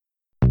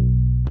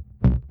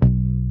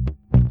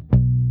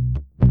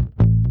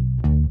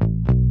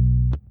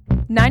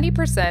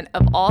90%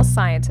 of all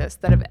scientists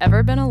that have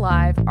ever been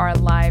alive are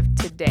alive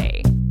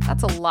today.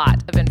 That's a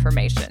lot of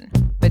information,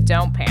 but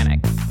don't panic.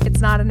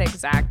 It's not an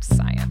exact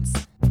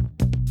science.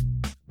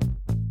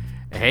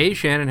 Hey,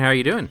 Shannon, how are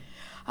you doing?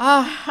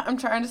 I'm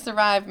trying to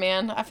survive,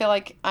 man. I feel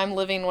like I'm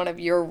living one of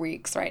your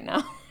weeks right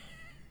now.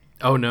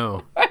 Oh,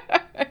 no.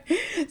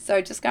 So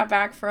I just got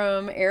back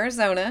from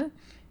Arizona,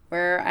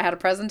 where I had a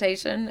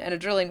presentation and a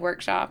drilling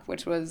workshop,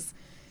 which was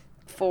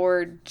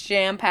 4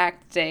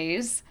 jam-packed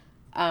days.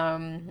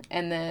 And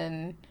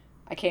then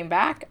I came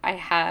back. I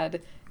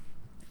had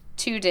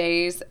 2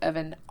 days of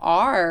an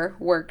R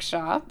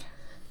workshop.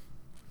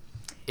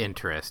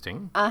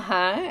 Interesting.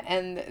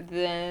 And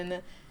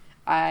then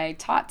I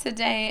taught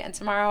today, and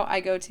tomorrow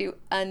I go to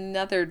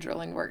another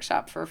drilling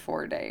workshop for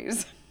 4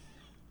 days.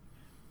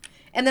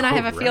 And then I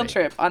have a field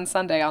trip on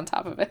Sunday on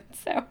top of it.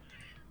 So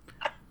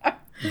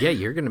yeah,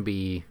 you're going to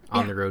be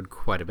on the road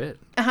quite a bit.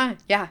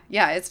 Yeah,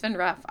 it's been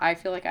rough. I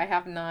feel like I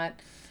have not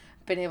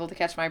been able to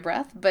catch my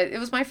breath, but it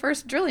was my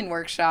first drilling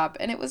workshop,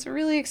 and it was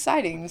really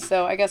exciting.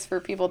 So I guess for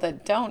people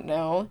that don't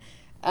know,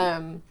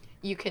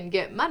 you can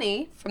get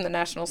money from the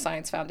National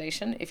Science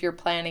Foundation if you're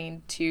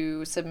planning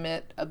to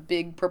submit a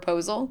big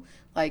proposal,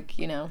 like,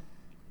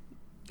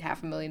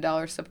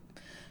 $500,000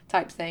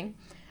 type thing,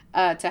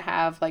 to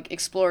have like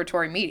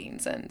exploratory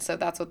meetings. And so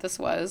that's what this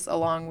was,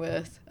 along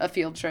with a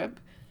field trip.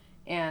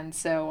 And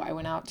so I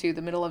went out to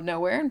the middle of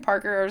nowhere in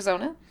Parker,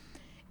 Arizona,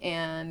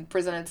 and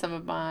presented some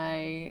of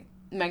my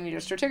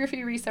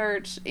magnetostratigraphy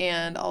research,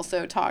 and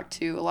also talked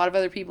to a lot of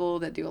other people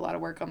that do a lot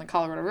of work on the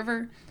Colorado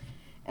River.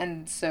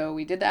 And so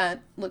we did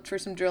that, looked for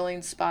some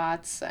drilling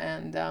spots,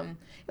 and it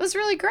was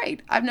really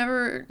great. I've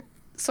never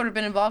sort of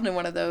been involved in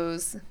one of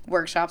those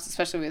workshops,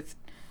 especially with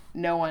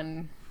no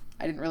one.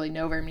 I didn't really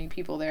know very many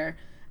people there.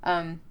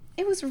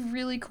 It was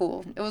really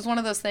cool. It was one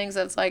of those things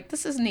that's like,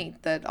 this is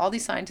neat that all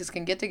these scientists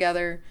can get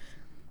together,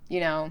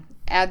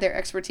 add their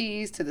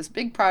expertise to this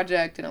big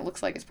project, and it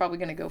looks like it's probably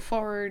going to go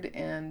forward,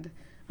 and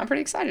I'm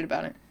pretty excited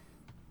about it.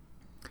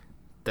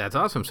 That's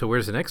awesome. So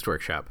where's the next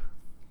workshop?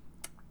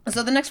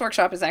 So the next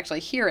workshop is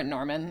actually here in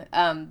Norman,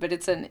 but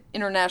it's an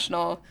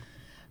International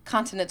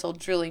Continental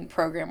Drilling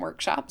Program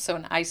workshop, so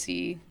an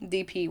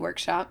ICDP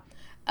workshop,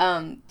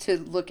 to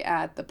look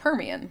at the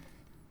Permian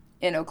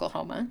in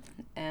Oklahoma.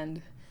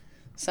 And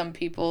some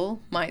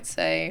people might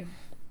say,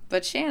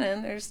 but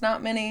Shannon, there's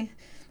not many.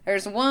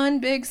 There's one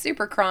big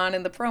supercron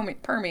in the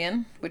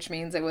Permian, which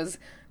means it was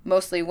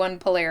mostly one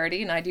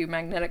polarity, and I do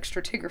magnetic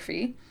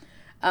stratigraphy.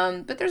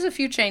 But there's a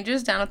few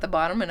changes down at the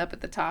bottom and up at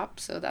the top,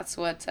 so that's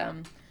what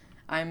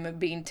I'm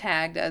being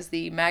tagged as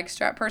the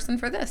magstrat person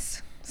for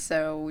this.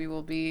 So we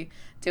will be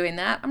doing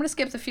that. I'm going to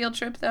skip the field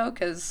trip, though,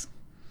 because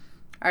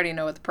I already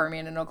know what the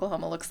Permian in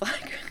Oklahoma looks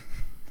like.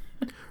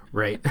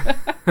 Right.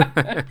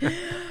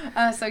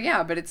 So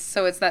yeah, but it's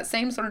that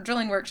same sort of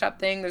drilling workshop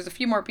thing. There's a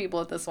few more people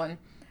at this one.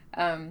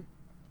 I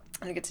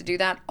get to do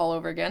that all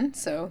over again,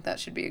 so that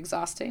should be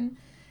exhausting.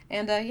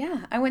 And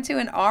I went to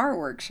an R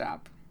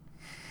workshop.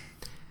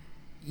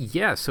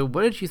 Yeah, so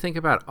what did you think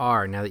about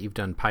R now that you've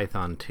done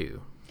Python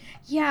too?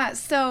 Yeah,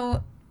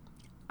 so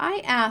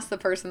I asked the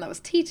person that was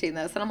teaching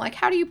this, and I'm like,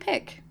 how do you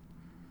pick?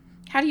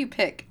 How do you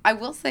pick? I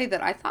will say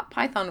that I thought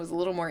Python was a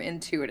little more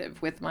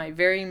intuitive with my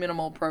very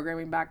minimal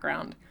programming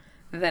background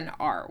than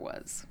R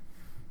was.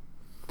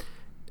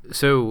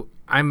 So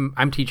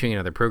I'm teaching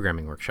another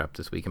programming workshop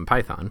this week in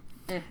Python,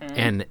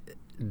 and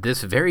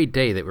this very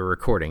day that we're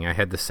recording, I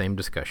had the same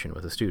discussion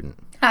with a student.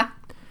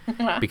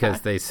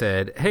 Because they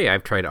said, hey,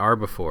 I've tried R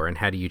before, and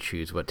how do you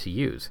choose what to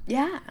use?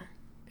 Yeah.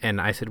 And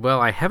I said,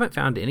 well, I haven't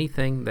found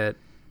anything that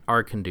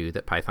R can do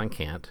that Python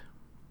can't.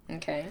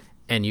 Okay.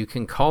 And you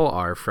can call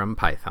R from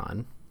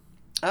Python.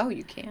 Oh,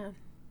 you can.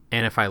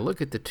 And if I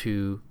look at the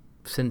two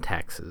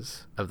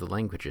syntaxes of the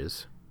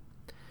languages,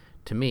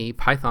 to me,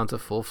 Python's a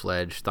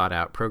full-fledged,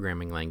 thought-out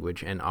programming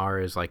language, and R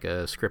is like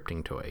a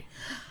scripting toy.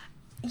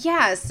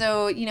 Yeah,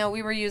 so,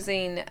 we were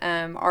using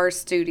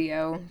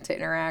RStudio to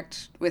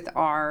interact with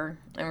R,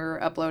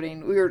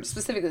 and we were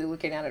specifically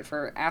looking at it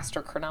for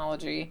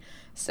astrochronology,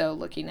 so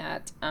looking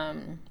at,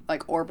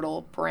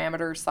 orbital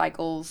parameter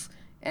cycles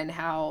and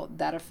how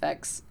that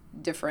affects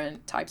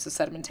different types of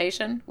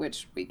sedimentation,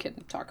 which we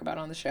can talk about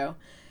on the show.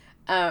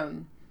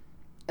 And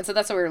so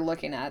that's what we were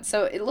looking at.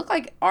 So it looked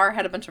like R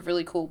had a bunch of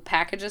really cool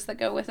packages that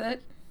go with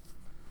it,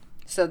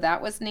 so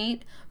that was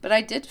neat, but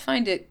I did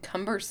find it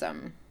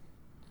cumbersome.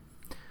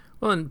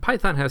 Well, and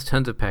Python has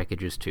tons of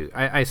packages, too.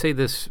 I say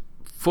this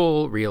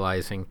full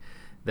realizing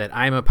that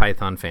I'm a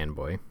Python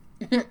fanboy.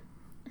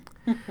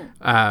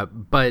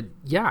 But,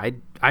 yeah,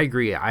 I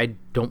agree. I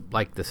don't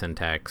like the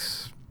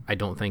syntax. I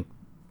don't think,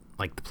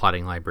 the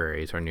plotting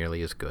libraries are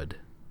nearly as good.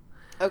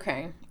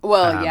 Okay.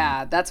 Well,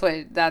 yeah,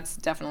 that's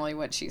definitely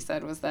what she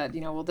said, was that,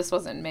 this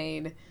wasn't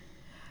made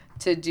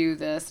to do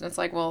this. And it's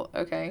like, well,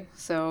 okay,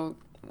 so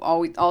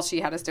all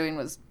she had us doing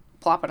was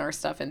plopping our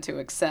stuff into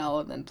Excel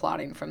and then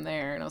plotting from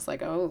there. And I was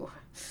like, oh,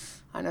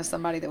 I know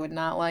somebody that would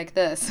not like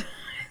this.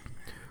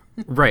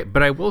 Right.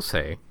 But I will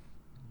say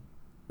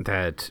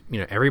that,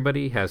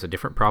 everybody has a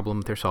different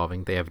problem they're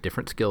solving. They have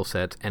different skill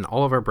sets, and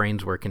all of our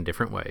brains work in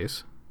different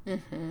ways.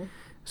 Mm-hmm.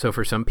 So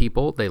for some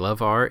people, they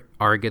love R.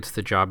 R gets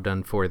the job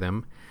done for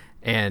them.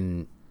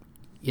 And,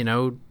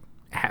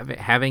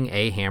 having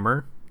a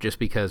hammer, just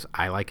because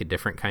I like a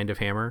different kind of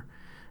hammer,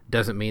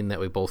 doesn't mean that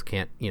we both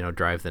can't,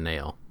 drive the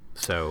nail.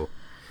 So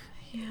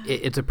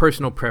it's a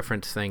personal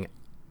preference thing.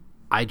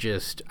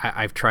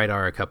 I've tried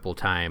R a couple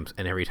times,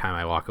 and every time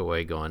I walk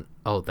away going,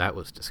 oh, that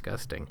was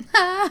disgusting.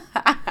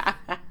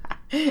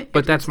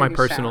 But that's my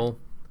personal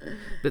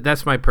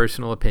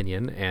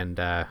opinion.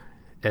 And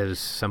as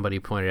somebody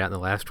pointed out in the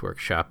last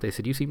workshop, they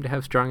said, you seem to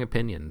have strong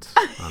opinions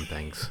on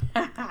things.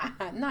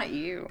 Not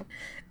you.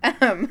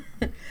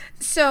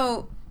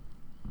 So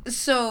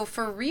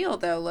for real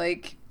though,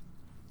 like,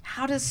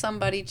 how does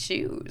somebody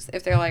choose?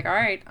 If they're like, all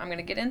right, I'm going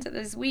to get into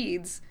these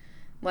weeds,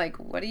 like,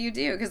 what do you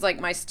do? Because, like,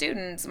 my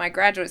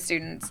graduate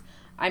students,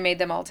 I made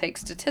them all take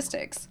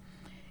statistics,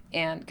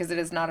 and because it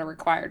is not a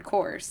required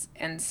course.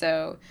 And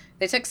so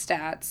they took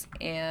stats,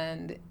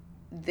 and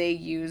they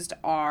used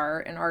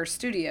R and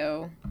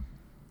RStudio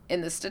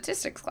in the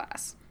statistics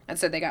class. And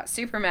so they got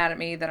super mad at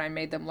me that I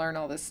made them learn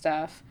all this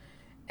stuff.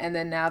 And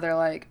then now they're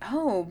like,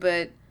 oh,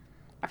 but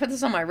I put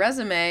this on my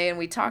resume, and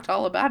we talked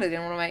all about it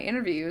in one of my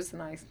interviews.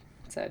 And I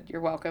said, you're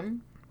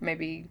welcome.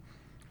 Maybe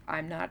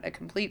I'm not a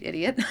complete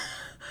idiot.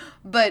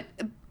 but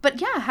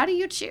yeah, how do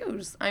you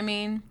choose? I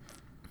mean,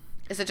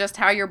 is it just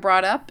how you're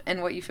brought up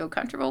and what you feel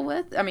comfortable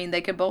with? I mean,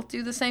 they could both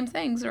do the same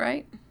things,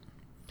 right?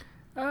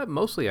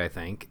 Mostly, I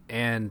think.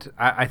 And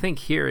I think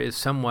here is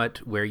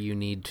somewhat where you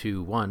need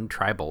to, one,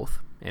 try both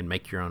and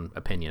make your own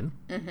opinion.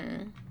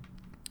 Mm-hmm.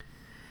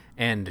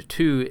 And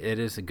two, it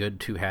is good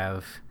to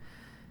have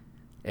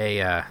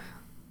a,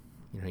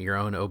 your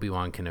own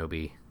Obi-Wan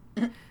Kenobi.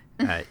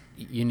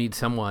 You need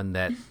someone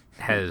that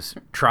has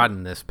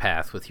trodden this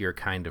path with your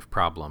kind of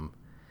problem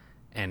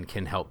and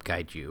can help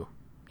guide you.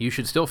 You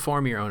should still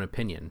form your own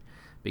opinion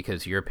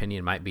because your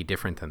opinion might be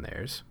different than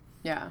theirs.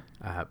 Yeah.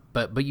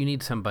 But you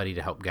need somebody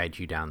to help guide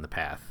you down the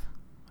path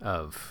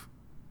of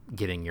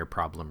getting your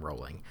problem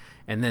rolling.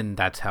 And then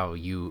that's how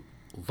you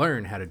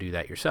learn how to do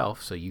that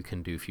yourself so you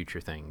can do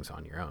future things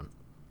on your own.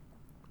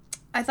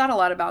 I thought a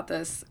lot about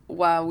this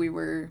while we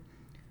were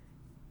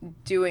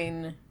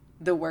doing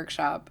the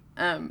workshop.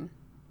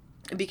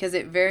 Because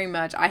it very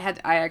much, I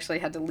actually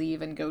had to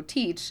leave and go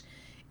teach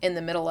in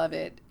the middle of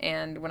it.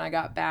 And when I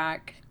got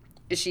back,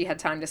 she had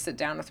time to sit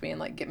down with me and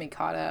like get me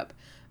caught up.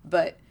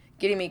 But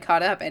getting me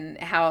caught up and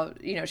how,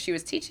 she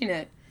was teaching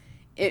it,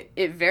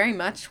 it very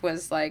much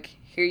was like,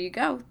 here you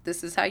go.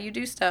 This is how you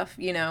do stuff,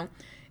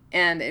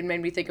 And it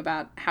made me think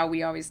about how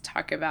we always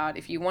talk about,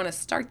 if you want to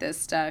start this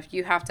stuff,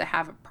 you have to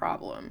have a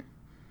problem,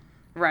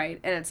 right?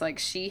 And it's like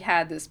she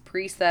had this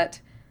preset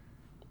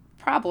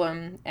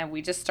problem and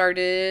we just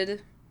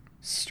started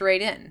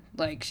straight in.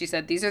 Like she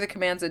said, these are the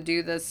commands that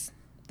do this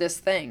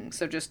thing.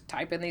 So just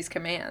type in these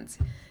commands,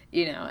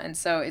 and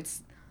so it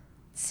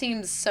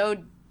seems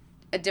so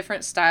a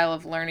different style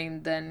of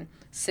learning than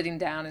sitting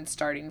down and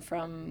starting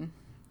from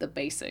the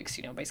basics,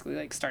 basically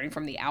like starting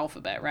from the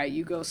alphabet, right?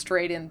 You go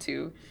straight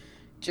into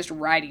just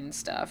writing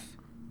stuff.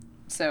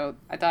 So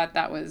I thought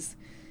that was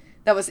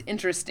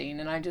interesting.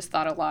 And I just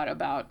thought a lot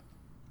about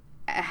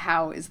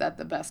how is that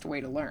the best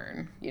way to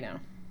learn,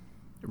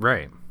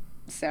 Right.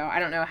 So I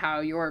don't know how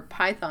your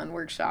Python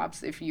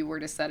workshops, if you were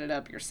to set it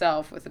up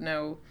yourself with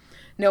no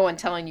one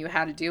telling you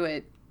how to do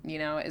it,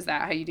 is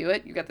that how you do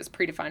it? You got this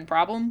predefined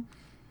problem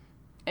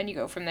and you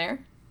go from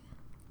there?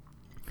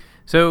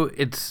 So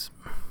it's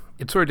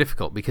sort of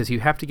difficult because you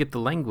have to get the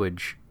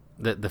language,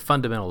 the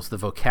fundamentals, the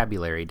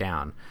vocabulary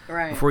down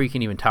before you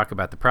can even talk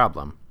about the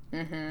problem.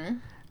 Mm-hmm.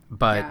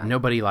 But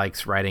nobody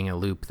likes writing a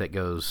loop that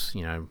goes,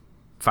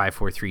 5,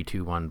 4, 3,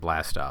 2, 1,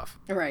 blast off.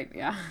 Right,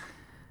 yeah.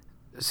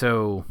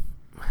 So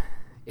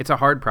it's a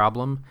hard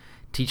problem.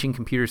 Teaching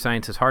computer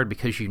science is hard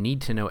because you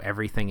need to know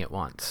everything at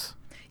once.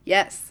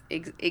 Yes,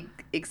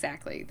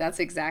 exactly. That's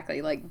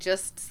exactly. Like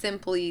just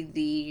simply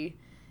the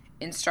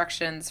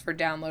instructions for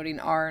downloading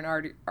R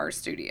and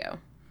RStudio.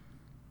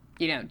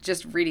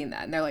 Just reading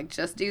that. And they're like,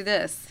 just do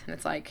this. And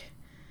it's like,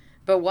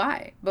 but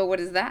why? But what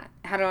is that?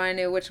 How do I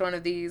know which one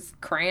of these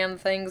crayon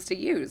things to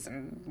use?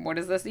 And what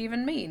does this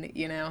even mean?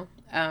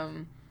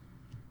 And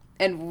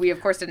we,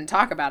 of course, didn't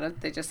talk about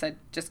it. They just said,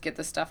 just get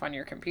this stuff on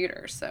your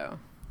computer. So.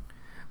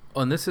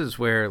 Well, and this is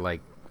where,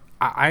 like,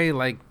 I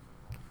like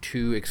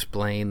to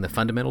explain the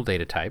fundamental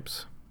data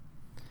types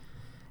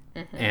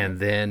and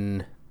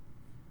then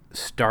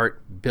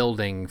start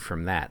building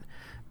from that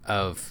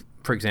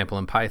for example,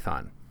 in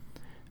Python.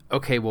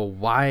 Okay, well,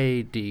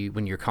 why do you,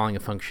 when you're calling a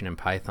function in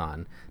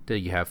Python, do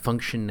you have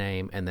function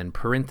name and then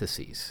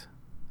parentheses?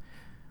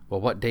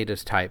 Well, what data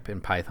type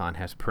in Python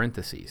has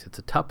parentheses? It's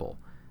a tuple.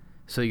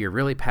 So you're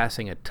really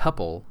passing a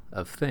tuple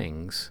of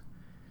things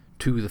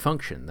to the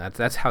function.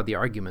 That's how the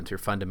arguments are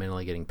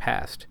fundamentally getting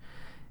passed.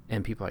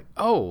 And people are like,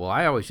 oh, well,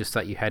 I always just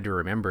thought you had to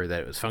remember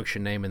that it was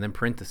function name and then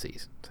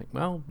parentheses. It's like,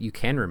 well, you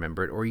can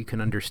remember it or you can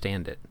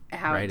understand it.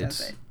 How it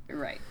does it.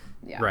 Right.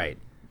 Yeah. Right.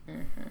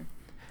 Mm-hmm.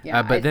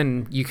 Yeah. But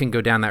then you can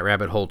go down that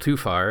rabbit hole too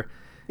far.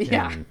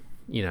 Yeah. And,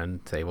 and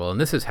say, well, and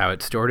this is how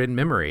it's stored in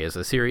memory as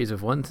a series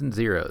of ones and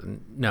zeros.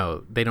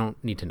 No, they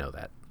don't need to know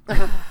that.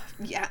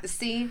 Yeah.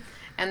 See,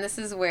 and this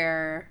is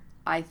where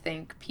I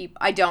think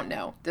I don't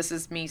know. This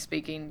is me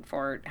speaking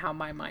for how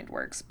my mind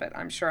works, but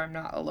I'm sure I'm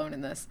not alone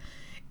in this.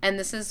 And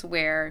this is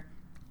where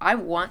I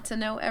want to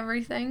know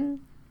everything.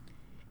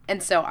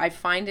 And so I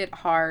find it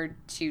hard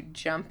to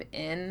jump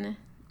in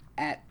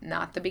at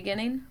not the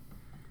beginning.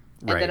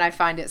 And then I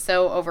find it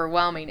so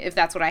overwhelming if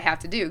that's what I have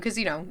to do. Because,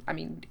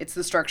 it's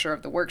the structure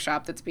of the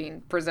workshop that's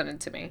being presented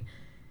to me.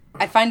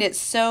 I find it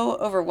so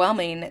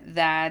overwhelming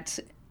that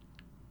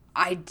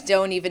I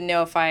don't even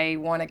know if I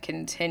want to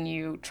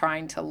continue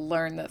trying to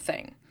learn the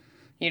thing.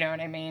 You know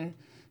what I mean?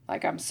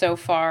 Like, I'm so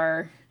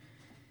far...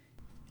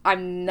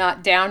 I'm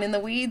not down in the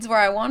weeds where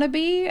I want to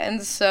be.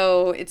 And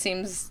so it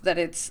seems that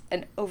it's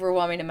an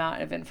overwhelming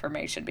amount of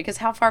information. Because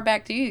how far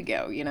back do you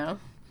go,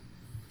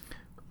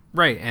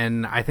 Right,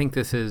 and I think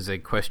this is a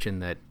question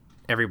that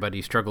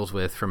everybody struggles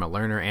with from a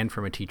learner and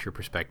from a teacher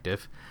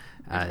perspective.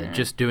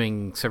 Just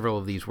doing several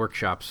of these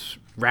workshops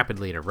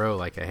rapidly in a row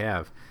like I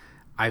have,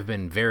 I've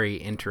been very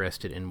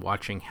interested in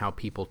watching how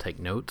people take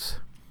notes.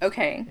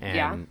 Okay,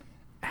 and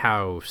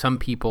how some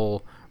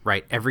people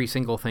write every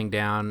single thing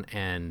down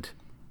and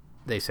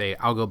they say,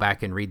 I'll go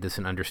back and read this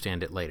and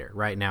understand it later.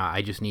 Right now,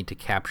 I just need to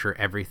capture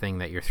everything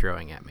that you're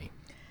throwing at me.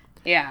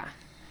 Yeah.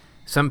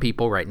 Some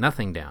people write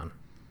nothing down.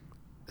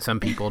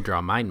 Some people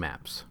draw mind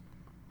maps.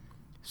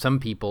 Some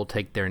people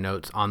take their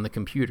notes on the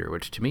computer,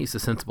 which to me is the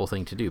sensible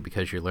thing to do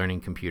because you're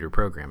learning computer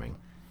programming.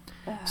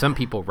 Some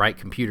people write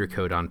computer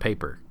code on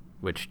paper,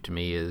 which to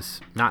me is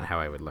not how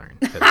I would learn.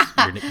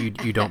 Because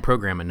you don't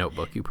program a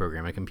notebook, you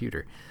program a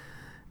computer.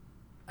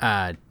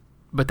 But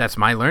that's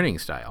my learning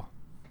style,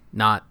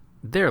 not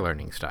their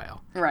learning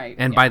style. Right.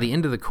 And by the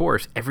end of the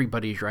course,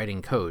 everybody's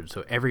writing code,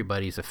 so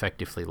everybody's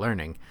effectively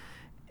learning.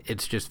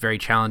 It's just very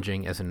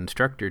challenging as an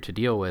instructor to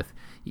deal with.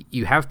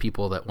 You have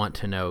people that want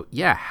to know,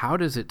 how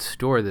does it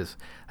store this?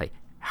 Like,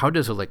 how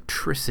does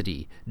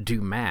electricity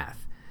do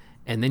math?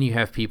 And then you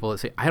have people that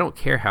say, I don't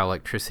care how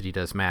electricity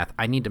does math.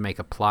 I need to make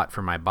a plot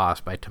for my boss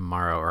by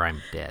tomorrow or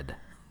I'm dead.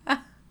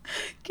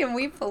 Can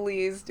we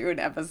please do an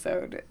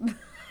episode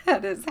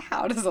that is,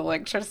 how does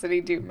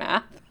electricity do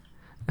math?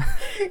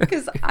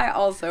 Because I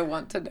also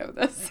want to know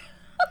this.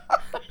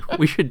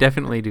 We should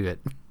definitely do it.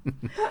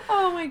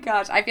 Oh my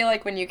gosh. I feel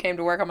like when you came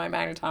to work on my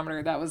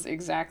magnetometer, that was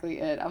exactly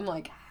it. I'm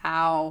like,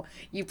 how?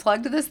 You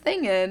plugged this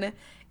thing in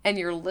and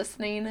you're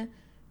listening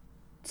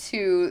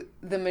to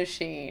the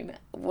machine.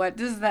 What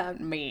does that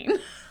mean?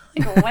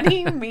 Like, what do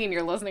you mean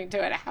you're listening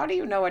to it? How do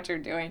you know what you're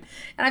doing?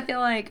 And I feel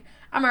like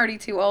I'm already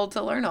too old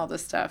to learn all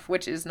this stuff,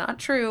 which is not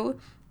true,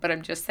 but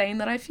I'm just saying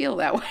that I feel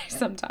that way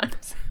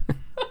sometimes.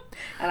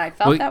 And I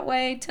felt that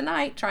way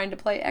tonight trying to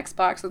play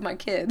Xbox with my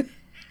kid.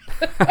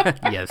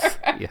 Yes.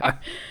 Yeah.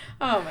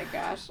 Oh my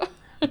gosh.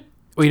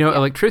 Well,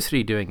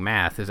 electricity doing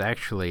math is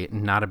actually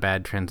not a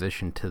bad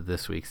transition to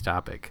this week's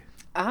topic.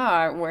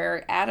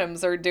 Where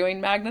atoms are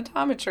doing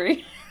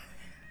magnetometry.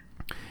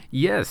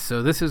 Yes,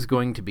 so this is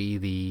going to be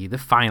the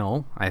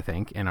final, I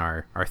think, in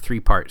our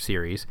 3-part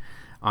series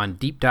on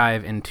deep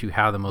dive into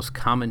how the most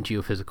common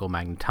geophysical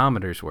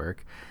magnetometers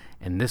work.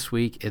 And this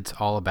week, it's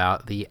all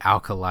about the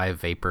alkali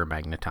vapor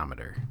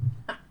magnetometer.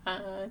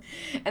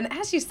 And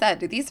as you said,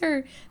 these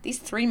 3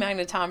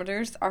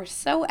 magnetometers are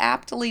so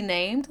aptly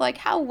named. Like,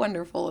 how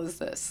wonderful is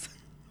this?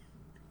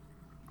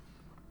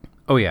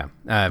 Oh, yeah.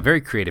 Very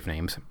creative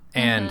names.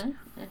 And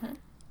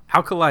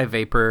alkali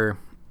vapor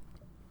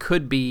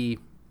could be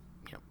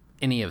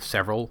any of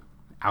several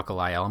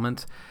alkali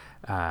elements.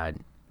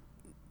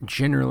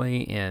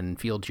 Generally, in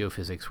field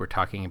geophysics, we're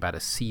talking about a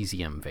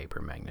cesium vapor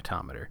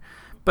magnetometer.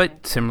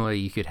 But similarly,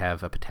 you could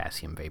have a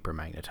potassium vapor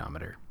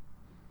magnetometer.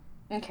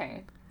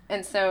 Okay.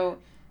 And so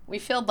we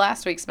filled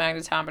last week's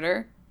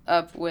magnetometer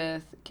up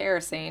with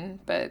kerosene,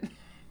 but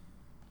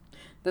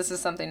this is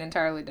something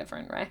entirely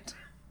different, right?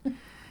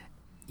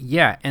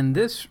 Yeah, and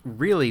this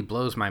really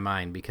blows my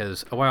mind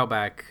because a while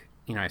back,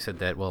 I said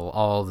that,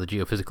 all the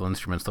geophysical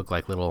instruments look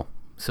like little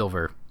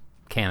silver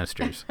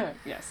canisters.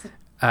 Yes.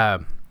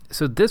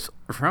 So this,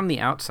 from the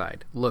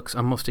outside, looks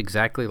almost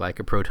exactly like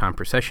a proton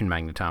precession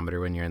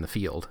magnetometer when you're in the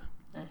field.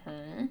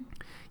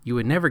 You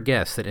would never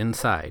guess that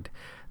inside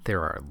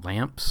there are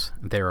lamps,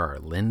 there are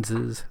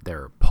lenses, there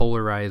are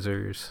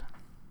polarizers.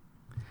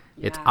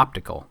 Yeah. It's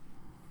optical.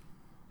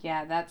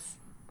 Yeah,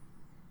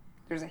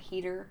 there's a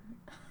heater.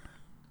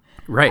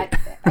 Right.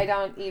 I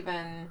don't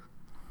even,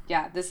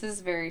 this is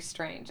very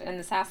strange. And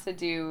this has to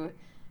do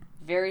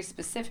very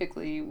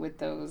specifically with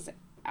those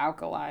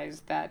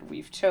alkalis that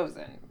we've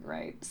chosen,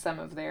 right? Some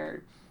of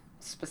their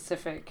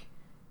specific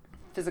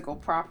physical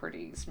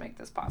properties make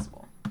this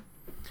possible.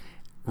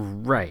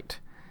 Right.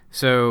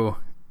 So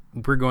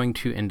we're going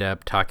to end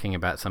up talking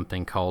about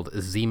something called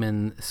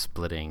Zeeman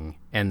splitting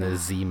and the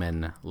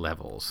Zeeman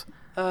levels.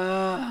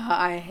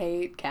 I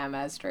hate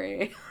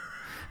chemistry.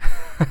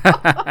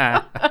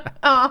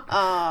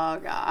 Oh,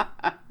 God.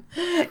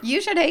 You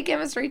should hate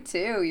chemistry,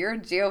 too. You're a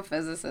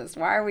geophysicist.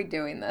 Why are we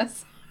doing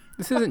this?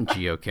 This isn't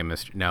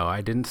geochemistry. No,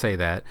 I didn't say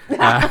that.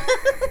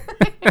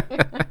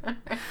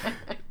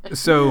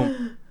 So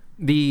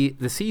the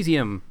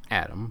cesium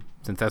atom,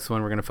 since that's the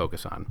one we're going to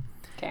focus on,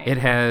 Okay. it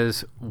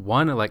has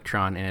one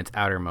electron in its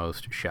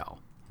outermost shell.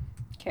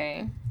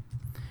 Okay.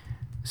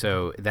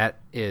 So that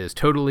is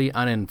totally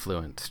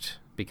uninfluenced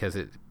because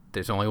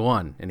there's only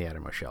one in the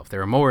outermost shell. If there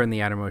were more in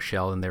the outermost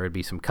shell, then there would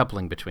be some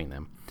coupling between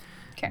them.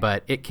 Okay.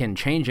 But it can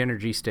change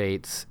energy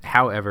states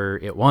however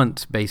it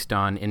wants based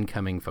on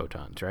incoming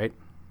photons, right?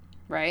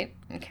 Right.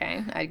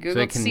 Okay. I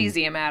googled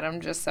cesium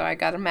atom just so I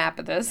got a map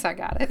of this. I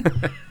got it.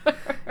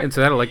 And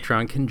so that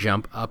electron can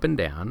jump up and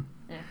down.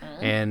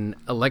 Mm-hmm. And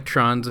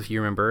electrons, if you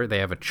remember, they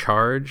have a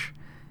charge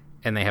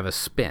and they have a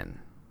spin.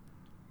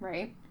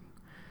 Right.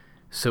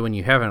 So when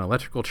you have an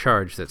electrical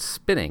charge that's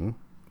spinning,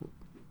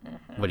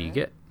 what do you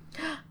get?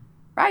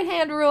 Right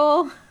hand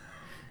rule.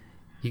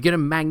 You get a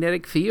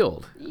magnetic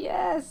field.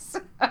 Yes.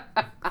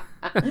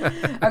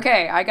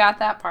 Okay, I got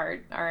that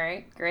part. All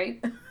right,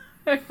 great.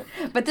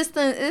 But this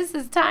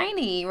is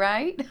tiny,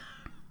 right?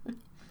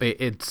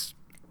 It's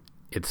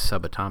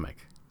subatomic.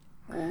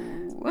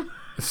 Ooh.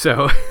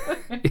 So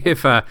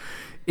if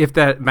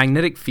that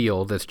magnetic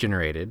field that's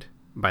generated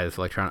by this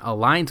electron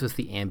aligns with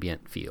the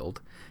ambient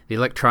field, the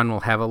electron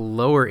will have a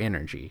lower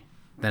energy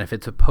than if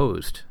it's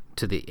opposed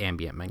to the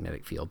ambient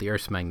magnetic field, the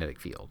Earth's magnetic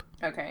field.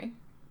 Okay.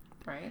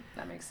 Right,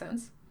 that makes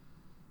sense.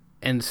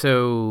 And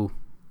so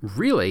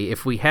really,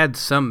 if we had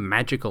some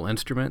magical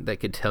instrument that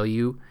could tell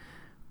you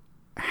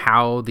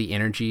how the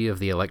energy of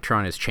the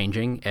electron is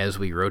changing as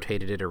we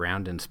rotated it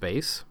around in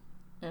space,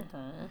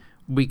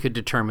 we could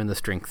determine the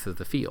strength of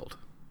the field.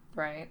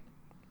 Right.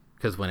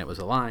 Because when it was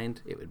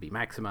aligned, it would be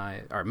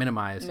maximized or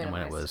minimized, and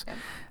when it was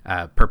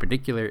yeah.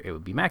 Perpendicular, it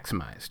would be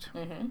maximized.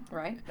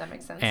 Right, that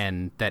makes sense.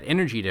 And that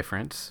energy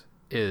difference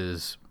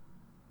is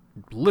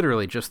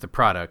literally just the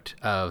product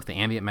of the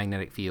ambient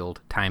magnetic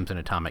field times an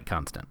atomic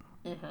constant.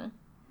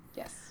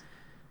 Yes.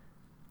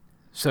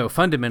 So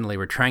fundamentally,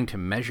 we're trying to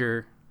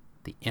measure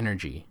the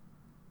energy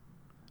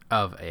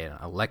of an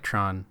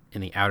electron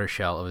in the outer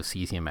shell of a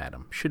cesium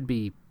atom. Should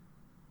be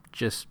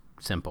just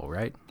simple,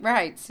 right?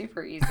 Right,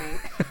 super easy.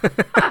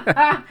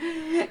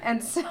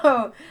 And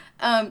so,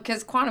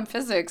 because quantum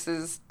physics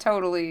is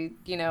totally,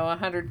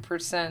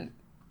 100%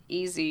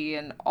 easy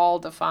and all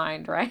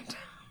defined, right?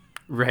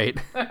 Right.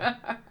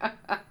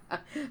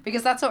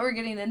 Because that's what we're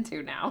getting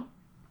into now.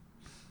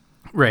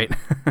 Right.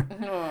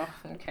 Oh,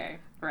 okay,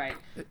 right.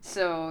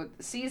 So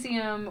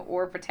cesium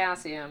or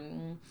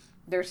potassium,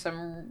 there's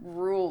some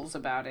rules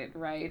about it,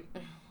 right?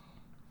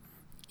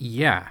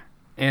 Yeah.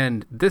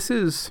 And this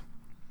is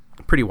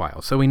pretty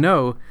wild. So we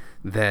know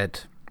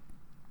that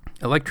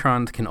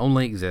electrons can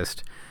only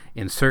exist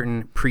in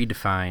certain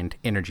predefined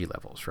energy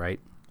levels, right?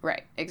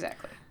 Right,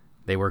 exactly.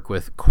 They work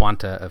with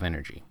quanta of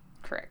energy.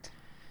 Correct.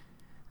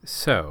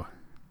 So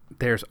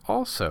there's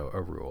also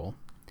a rule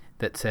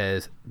that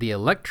says the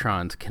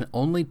electrons can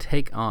only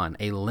take on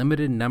a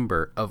limited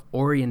number of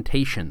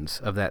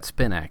orientations of that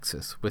spin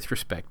axis with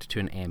respect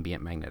to an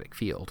ambient magnetic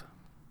field.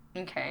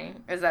 Okay.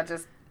 Is that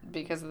just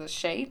because of the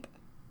shape?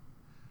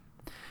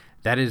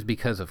 That is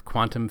because of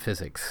quantum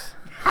physics.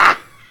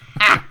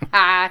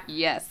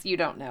 Yes, you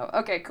don't know.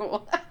 Okay,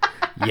 cool.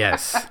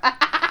 Yes.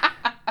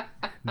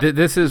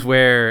 This is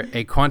where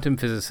a quantum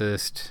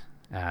physicist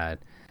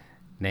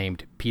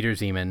named Peter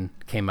Zeeman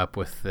came up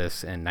with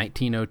this in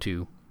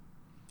 1902.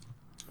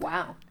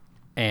 Wow.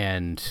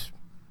 And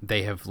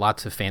they have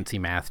lots of fancy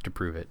math to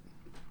prove it.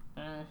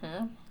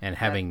 And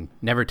having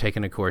never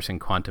taken a course in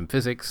quantum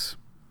physics,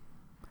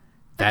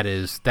 that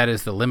is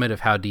the limit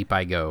of how deep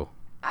I go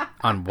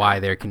on why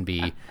there can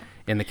be,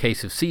 in the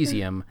case of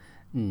cesium,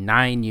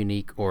 9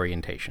 unique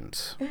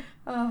orientations.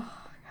 Oh,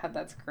 God,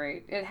 that's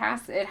great. It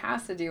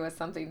has to do with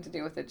something to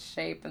do with its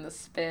shape and the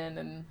spin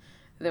and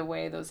the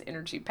way those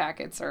energy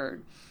packets are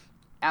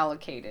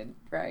allocated,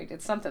 right?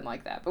 It's something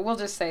like that. But we'll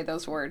just say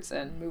those words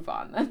and move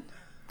on then.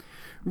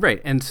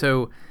 Right. And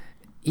so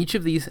each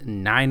of these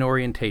 9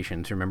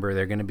 orientations, remember,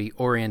 they're going to be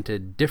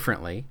oriented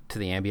differently to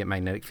the ambient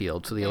magnetic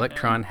field. So the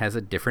electron has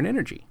a different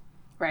energy.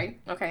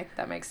 Right. Okay.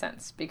 That makes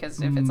sense. Because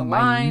if it's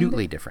aligned...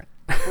 Minutely different.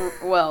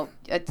 Well,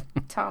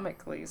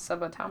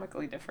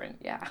 subatomically different.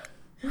 Yeah.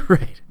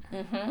 Right.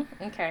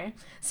 Okay.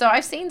 So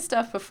I've seen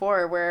stuff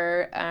before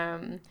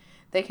where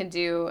they can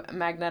do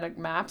magnetic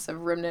maps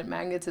of remnant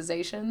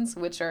magnetizations,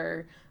 which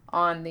are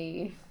on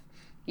the,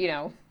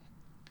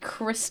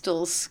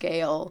 crystal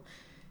scale,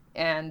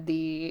 and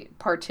the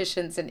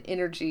partitions and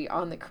energy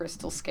on the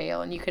crystal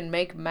scale. And you can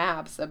make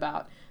maps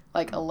about,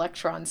 like,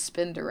 electron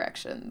spin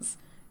directions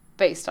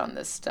based on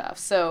this stuff.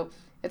 So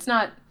it's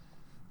not,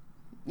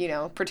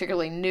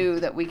 particularly new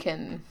that we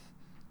can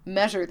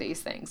measure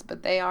these things,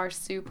 but they are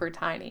super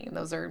tiny. And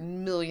those are $1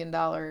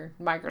 million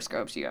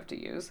microscopes you have to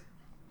use.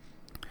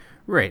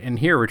 Right, and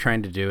here we're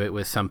trying to do it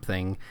with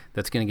something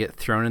that's going to get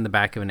thrown in the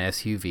back of an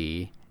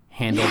SUV,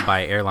 handled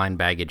by airline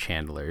baggage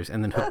handlers,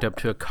 and then hooked up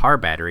to a car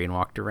battery and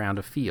walked around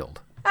a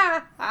field.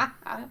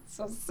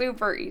 So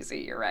super easy,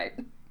 you're right.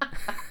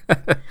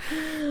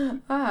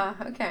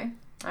 Okay,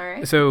 all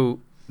right. So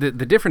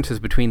the differences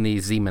between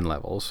these Zeeman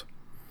levels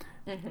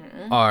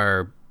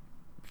are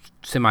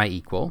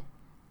semi-equal,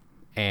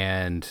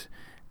 and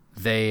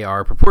they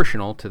are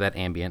proportional to that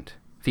ambient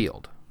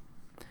field.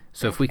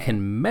 So if we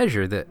can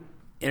measure the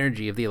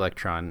energy of the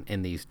electron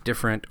in these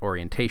different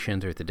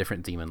orientations or at the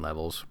different Zeeman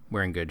levels,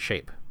 we're in good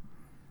shape.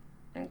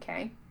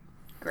 Okay,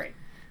 great.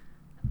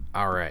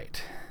 All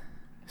right.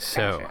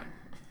 So Gotcha.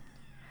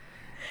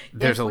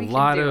 there's If a we can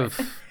lot do of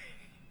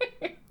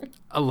it.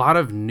 a lot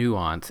of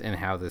nuance in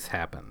how this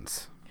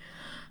happens.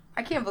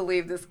 I can't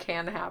believe this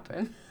can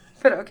happen,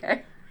 but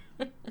okay.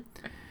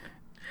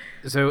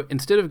 So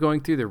instead of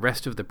going through the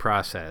rest of the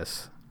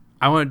process,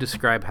 I want to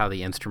describe how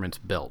the instrument's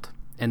built,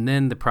 and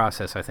then the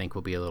process I think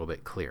will be a little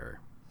bit clearer.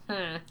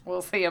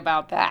 We'll see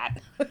about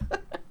that.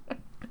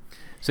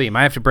 So you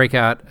might have to break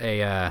out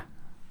a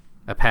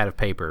pad of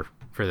paper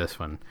for this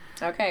one.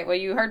 Okay, well,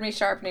 you heard me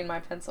sharpening my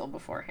pencil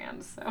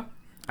beforehand, so.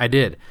 I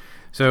did.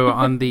 So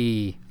on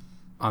the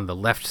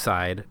left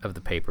side of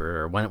the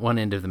paper, or one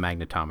end of the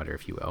magnetometer,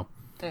 if you will,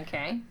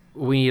 Okay.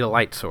 we need a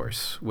light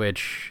source,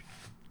 which,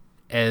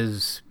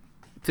 as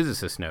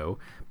physicists know,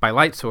 by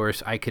light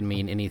source, I could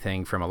mean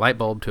anything from a light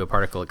bulb to a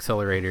particle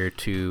accelerator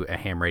to a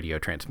ham radio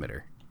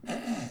transmitter.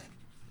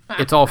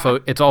 It's all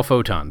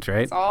photons,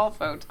 right? It's all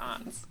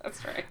photons.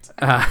 That's right.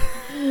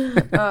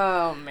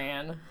 Oh,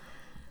 man.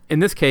 In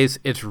this case,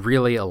 it's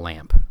really a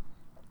lamp.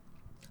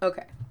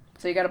 Okay,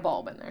 so you got a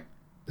bulb in there.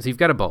 So you've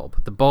got a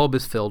bulb. The bulb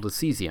is filled with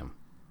cesium.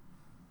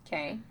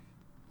 Okay.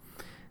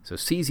 So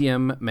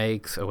cesium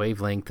makes a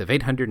wavelength of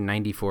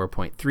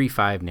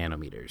 894.35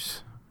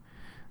 nanometers.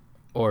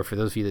 Or for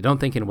those of you that don't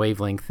think in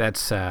wavelength,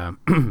 that's about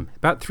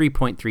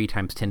 3.3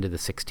 times 10 to the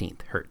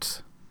 16th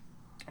hertz.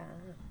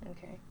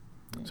 Okay.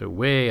 So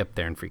way up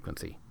there in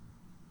frequency.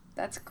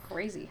 That's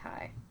crazy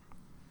high.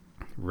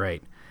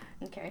 Right.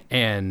 Okay.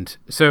 And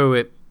so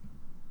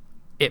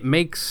it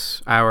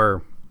makes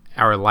our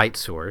light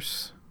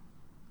source,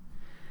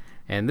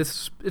 and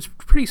it's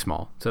pretty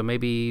small. So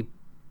maybe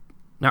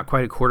not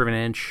quite a quarter of an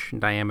inch in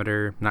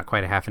diameter, not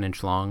quite a half an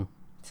inch long.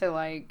 So,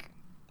 like,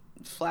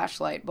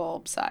 flashlight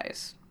bulb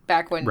size.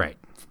 Back when Right.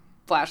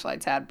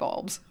 flashlights had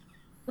bulbs.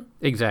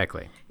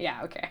 Exactly.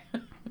 Yeah, okay.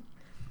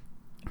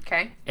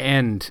 Okay.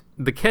 And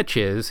the catch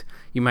is,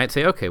 you might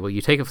say, okay, well,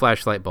 you take a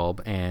flashlight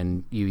bulb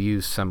and you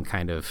use some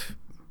kind of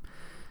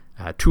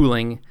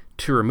tooling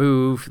to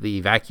remove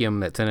the vacuum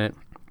that's in it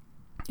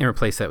and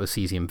replace that with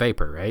cesium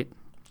vapor, right?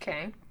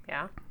 Okay,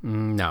 yeah.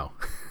 No.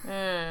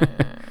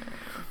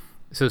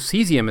 So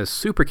cesium is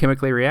super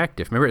chemically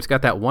reactive. Remember, it's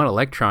got that one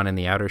electron in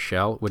the outer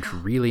shell, which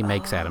really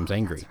makes atoms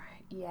angry. That's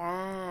right.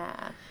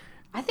 Yeah.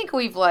 I think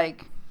we've,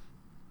 like,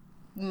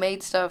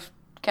 made stuff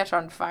catch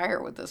on fire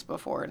with this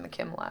before in the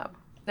chem lab.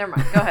 Never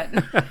mind. Go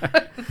ahead.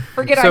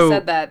 Forget I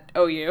said that,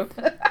 OU.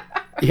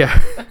 Yeah.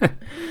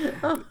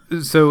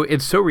 So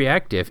it's so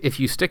reactive. If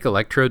you stick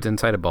electrodes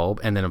inside a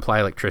bulb and then apply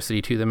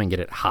electricity to them and get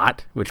it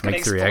hot, which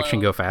makes the reaction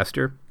go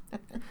faster,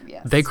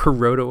 Yes. they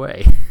corrode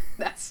away.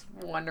 That's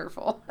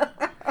wonderful.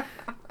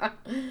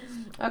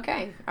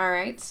 Okay. All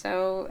right.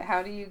 So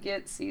how do you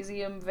get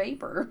cesium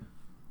vapor?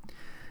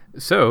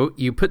 So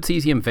you put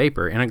cesium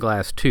vapor in a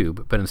glass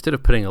tube, but instead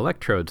of putting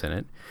electrodes in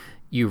it,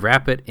 you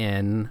wrap it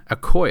in a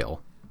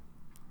coil.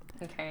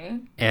 Okay.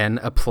 And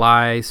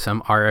apply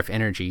some RF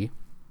energy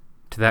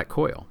to that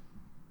coil.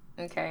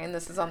 Okay. And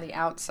this is on the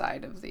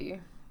outside of the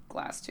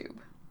glass tube.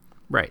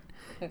 Right.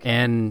 Okay.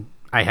 And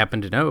I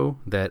happen to know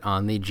that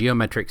on the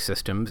geometric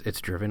systems, it's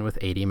driven with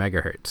 80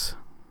 megahertz.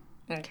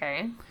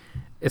 Okay.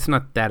 It's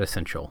not that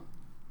essential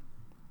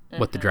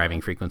what the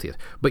driving frequency is.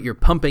 But you're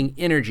pumping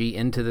energy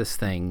into this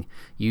thing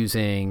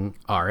using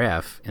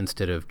RF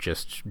instead of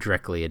just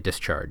directly a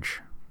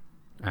discharge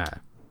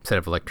set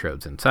of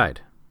electrodes inside.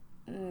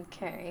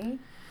 Okay.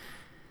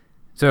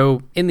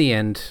 So in the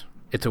end,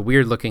 it's a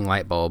weird-looking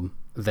light bulb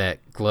that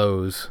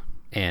glows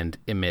and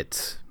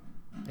emits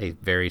a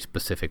very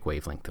specific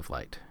wavelength of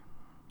light.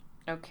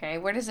 Okay.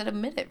 Where does it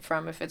emit it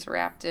from if it's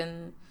wrapped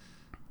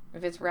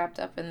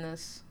up in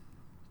this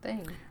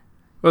thing?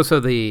 Well, so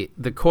the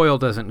coil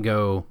doesn't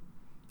go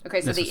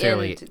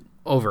necessarily the end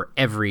over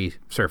every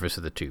surface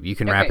of the tube. You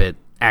can wrap it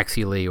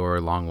axially or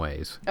long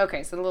ways.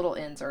 Okay, so the little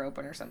ends are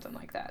open or something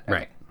like that. Okay,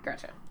 Right.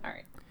 Gotcha. All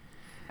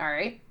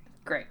right.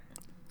 Great.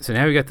 So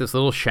now we got this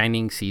little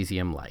shining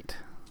cesium light.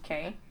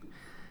 Okay.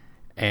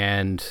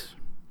 And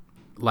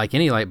like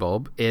any light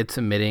bulb, it's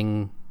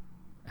emitting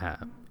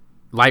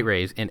light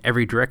rays in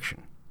every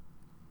direction.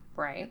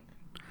 Right.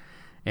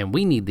 And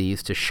we need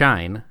these to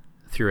shine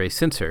through a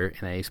sensor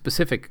in a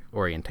specific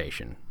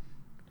orientation.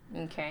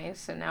 Okay,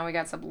 so now we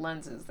got some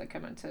lenses that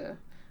come into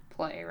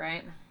play,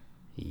 right?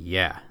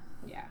 Yeah.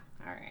 Yeah.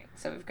 All right.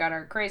 So we've got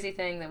our crazy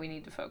thing that we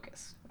need to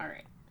focus. All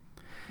right.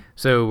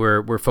 So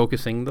we're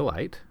focusing the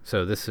light.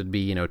 So this would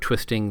be,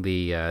 twisting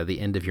the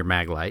end of your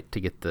mag light to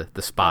get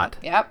the spot.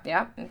 Yep.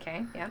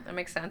 Okay. Yeah, that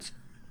makes sense.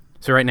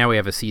 So right now we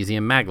have a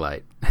cesium mag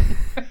light.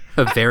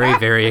 A very,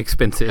 very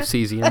expensive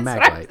cesium mag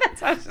light.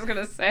 That's what I was just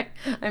going to say.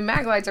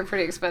 Mag lights are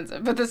pretty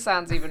expensive, but this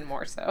sounds even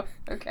more so.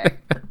 Okay.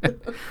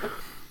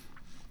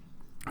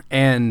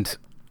 And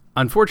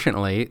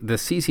unfortunately, the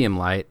cesium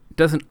light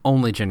doesn't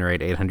only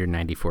generate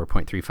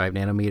 894.35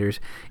 nanometers.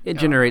 It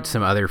generates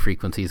some other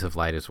frequencies of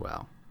light as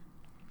well.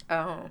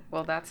 Oh,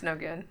 well, that's no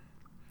good.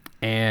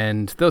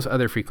 And those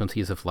other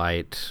frequencies of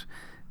light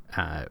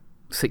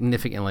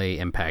significantly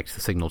impact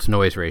the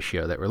signal-to-noise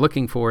ratio that we're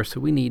looking for, so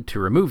we need to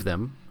remove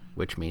them,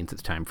 which means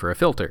it's time for a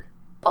filter.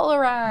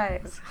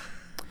 Polarize.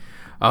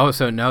 Oh,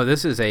 so no,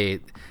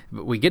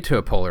 we get to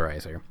a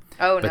polarizer.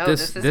 Oh, but no,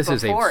 this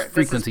is a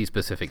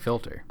frequency-specific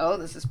filter. Oh,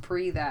 this is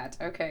pre that.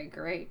 Okay,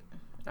 great.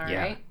 All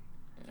Yeah.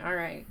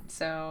 right.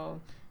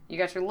 So you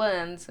got your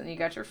lens and you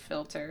got your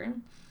filter.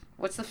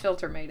 What's the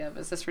filter made of?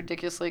 Is this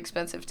ridiculously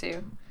expensive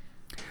too?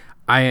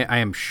 I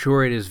am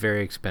sure it is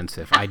very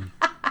expensive. I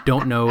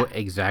don't know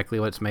exactly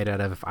what it's made out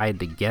of. If I had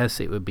to guess,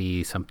 it would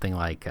be something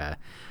like a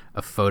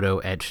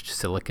photo-etched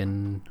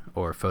silicon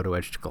or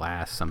photo-etched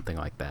glass, something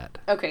like that.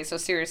 Okay, so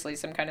seriously,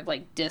 some kind of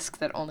like disc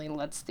that only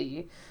lets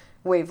the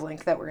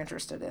wavelength that we're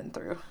interested in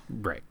through.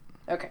 Right.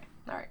 Okay,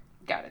 all right,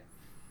 got it.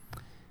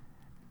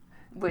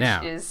 Which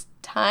Now, is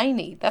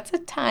tiny. That's a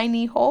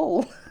tiny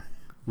hole.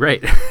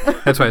 Right.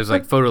 That's why I was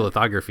like,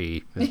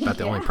 photolithography is about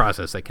the only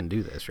process that can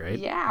do this, right?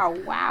 Yeah,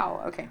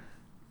 wow. Okay.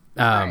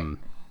 Right.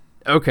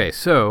 Okay,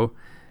 so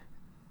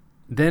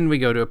then we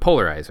go to a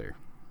polarizer.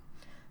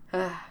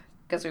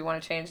 Because we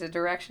want to change the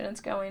direction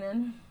it's going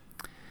in?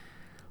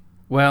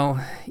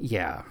 Well,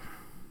 yeah.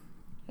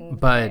 Okay.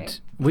 But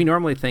we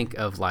normally think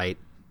of light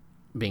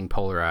being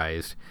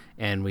polarized,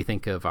 and we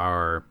think of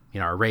our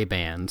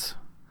Ray-Bans,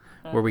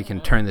 where we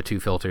can turn the two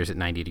filters at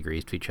 90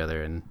 degrees to each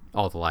other, and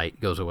all the light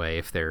goes away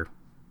if they're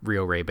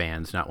real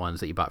Ray-Bans, not ones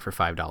that you bought for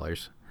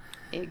 $5.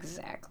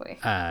 Exactly.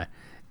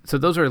 So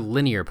those are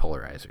linear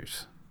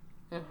polarizers.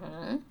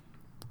 Mm-hmm.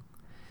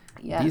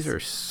 Yes. These are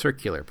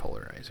circular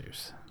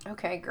polarizers.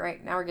 Okay,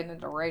 great. Now we're getting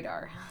into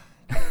radar.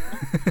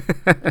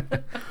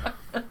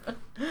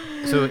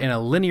 So in a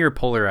linear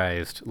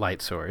polarized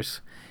light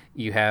source,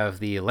 you have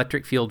the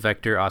electric field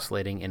vector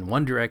oscillating in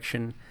one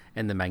direction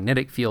and the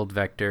magnetic field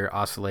vector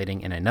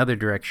oscillating in another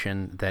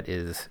direction that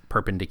is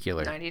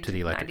perpendicular to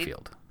the electric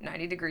field.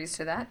 90 degrees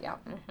to that, yeah.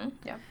 Mm-hmm.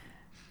 Yeah.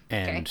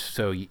 And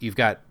so you've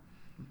got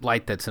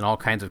light that's in all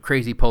kinds of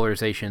crazy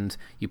polarizations.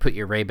 You put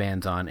your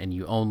Ray-Bans on and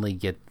you only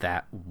get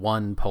that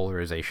one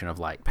polarization of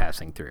light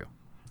passing through.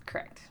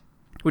 Correct.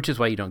 Which is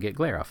why you don't get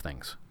glare off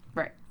things.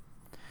 Right.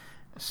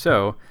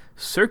 So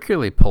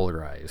circularly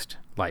polarized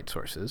light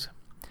sources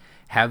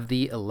have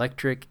the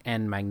electric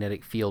and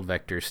magnetic field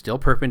vectors still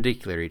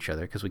perpendicular to each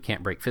other because we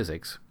can't break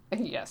physics.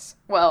 Yes.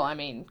 Well, I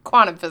mean,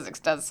 quantum physics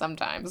does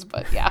sometimes,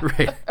 but yeah.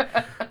 Right.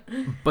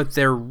 But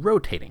they're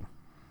rotating.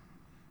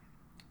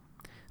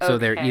 So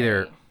they're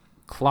either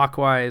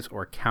clockwise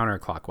or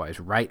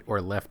counterclockwise, right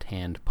or left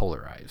hand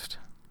polarized.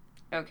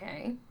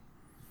 Okay.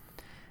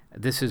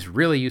 This is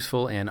really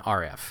useful in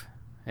RF,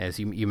 as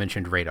you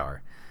mentioned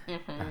radar.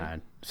 Mm-hmm.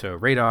 So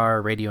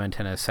radar, radio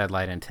antennas,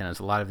 satellite antennas,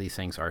 a lot of these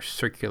things are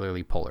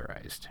circularly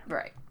polarized.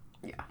 Right.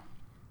 Yeah.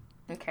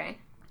 Okay.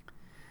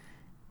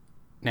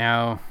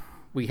 Now,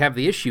 we have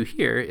the issue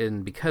here,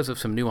 and because of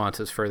some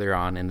nuances further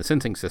on in the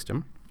sensing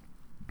system,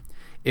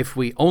 if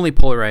we only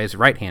polarize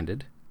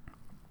right-handed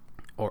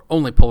or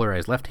only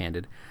polarize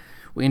left-handed,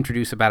 we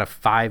introduce about a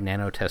 5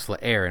 nanotesla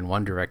error in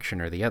one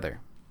direction or the other.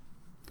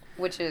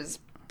 Which is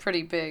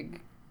pretty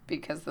big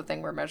because the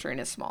thing we're measuring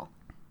is small.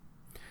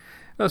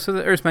 Oh, so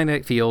the Earth's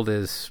magnetic field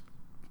is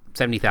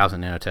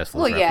 70,000 nanoteslas.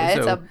 Well, roughly.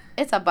 yeah,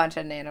 it's a bunch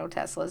of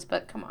nanoteslas,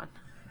 but come on.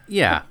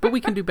 Yeah, but we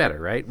can do better,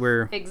 right?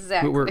 We're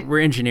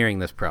engineering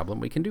this problem.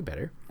 We can do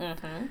better.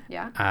 Mm-hmm.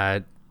 Yeah.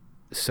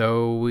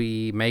 So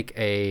we make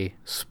a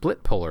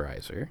split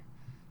polarizer.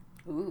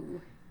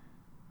 Ooh.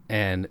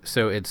 And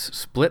so it's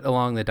split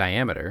along the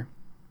diameter,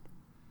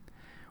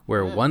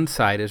 where one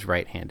side is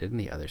right-handed and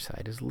the other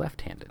side is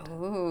left-handed.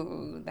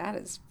 Ooh, that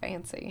is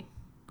fancy.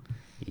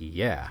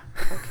 Yeah.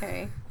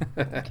 Okay.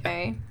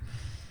 Okay.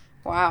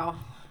 Wow.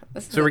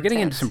 So we're getting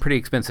into some pretty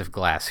expensive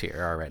glass here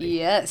already.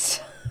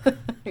 Yes.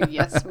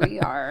 Yes, we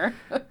are.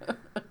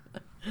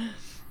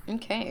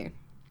 Okay.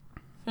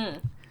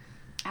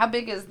 How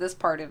big is this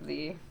part of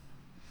the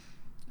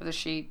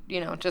sheet,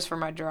 just for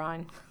my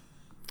drawing?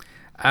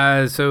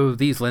 So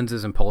these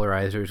lenses and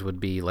polarizers would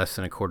be less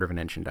than 1/4 of an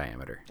inch in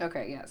diameter.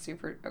 Okay, yeah,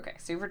 super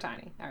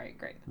tiny. All right,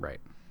 great. Right.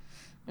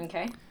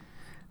 Okay.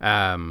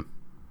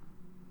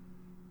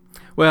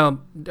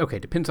 Well, okay,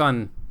 depends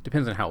on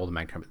how old the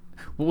magneton is.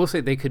 Well, we'll say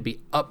they could be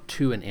up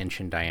to an inch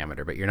in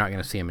diameter, but you're not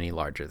going to see them any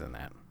larger than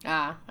that.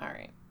 Ah, all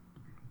right.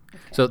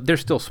 Okay. So they're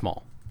still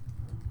small.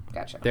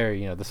 Gotcha.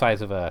 They're, the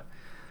size of a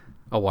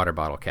water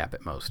bottle cap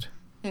at most.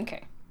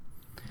 Okay.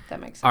 That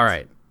makes sense. All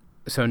right.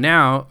 So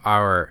now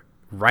our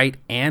right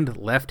and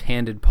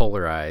left-handed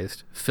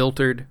polarized,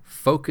 filtered,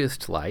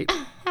 focused light.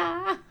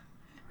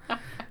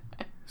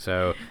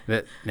 So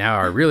that now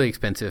our really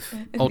expensive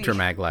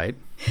ultramag light.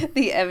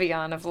 The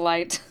Evian of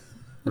light.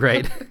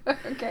 Right.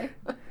 Okay.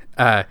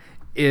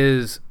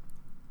 Is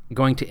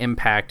going to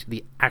impact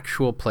the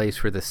actual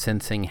place where the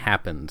sensing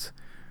happens,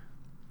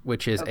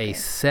 which is a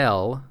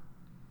cell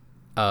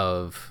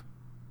of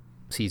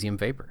cesium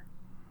vapor.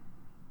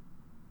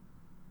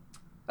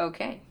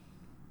 Okay.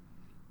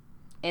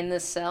 In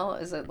this cell,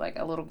 is it like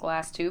a little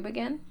glass tube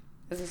again?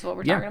 Is this what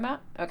we're talking about?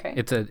 Okay.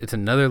 It's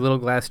another little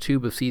glass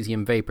tube of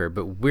cesium vapor,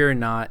 but we're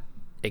not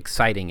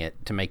exciting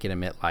it to make it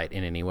emit light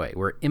in any way.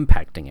 We're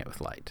impacting it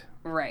with light.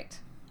 Right.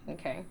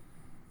 Okay.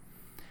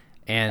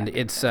 And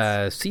it's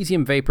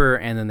cesium vapor,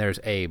 and then there's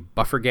a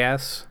buffer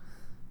gas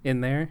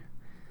in there.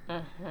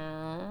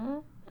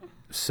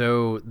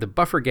 So the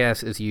buffer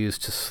gas is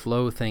used to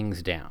slow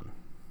things down.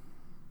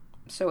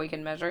 So we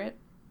can measure it?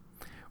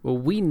 Well,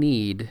 we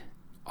need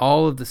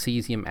all of the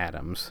cesium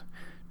atoms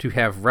to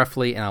have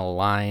roughly an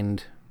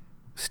aligned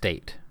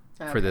state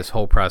for this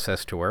whole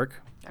process to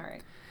work. All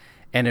right.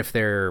 And if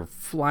they're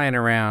flying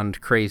around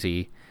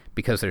crazy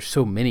because there's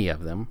so many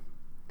of them,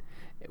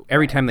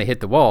 every time they hit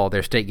the wall,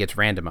 their state gets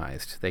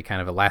randomized. They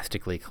kind of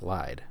elastically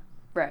collide.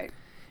 Right.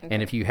 Okay.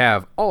 And if you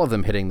have all of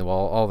them hitting the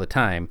wall all the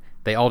time,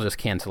 they all just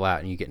cancel out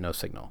and you get no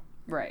signal.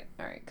 Right.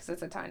 All right. Because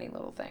it's a tiny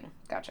little thing.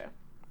 Gotcha.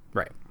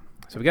 Right.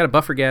 So we got a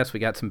buffer gas, we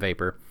got some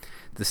vapor.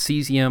 The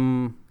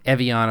cesium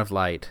evion of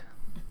light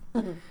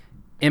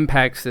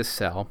impacts this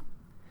cell,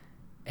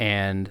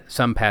 and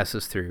some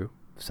passes through,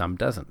 some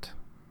doesn't.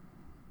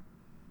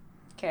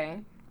 Okay.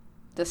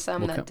 The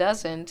some that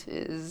doesn't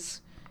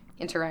is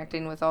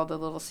interacting with all the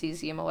little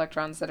cesium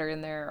electrons that are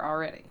in there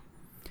already.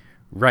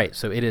 Right.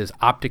 So it is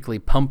optically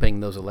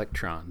pumping those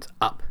electrons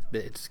up.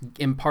 It's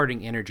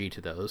imparting energy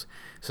to those.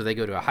 So they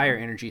go to a higher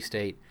energy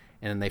state,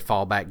 and then they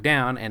fall back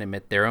down and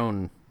emit their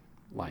own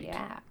light.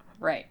 Yeah.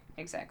 Right.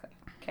 Exactly.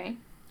 Okay.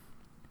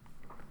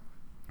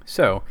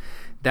 So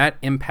that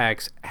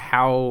impacts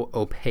how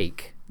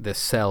opaque the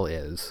cell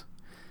is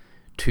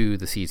to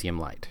the cesium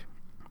light.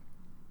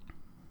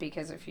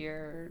 Because if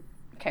you're...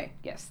 Okay,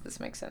 yes, this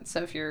makes sense.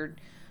 So if you're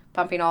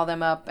pumping all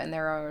them up and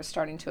they're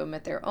starting to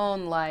emit their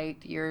own light,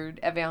 your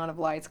evion of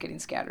light's getting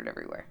scattered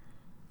everywhere.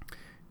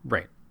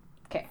 Right.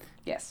 Okay,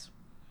 yes.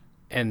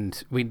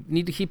 And we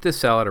need to keep this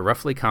cell at a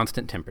roughly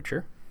constant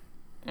temperature.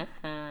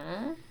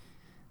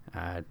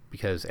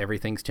 Because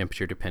everything's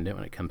temperature dependent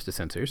when it comes to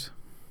sensors.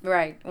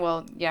 Right.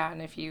 Well, yeah,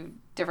 and if you...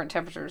 Different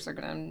temperatures are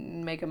going to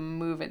make them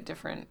move at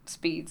different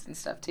speeds and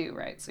stuff too,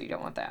 right? So you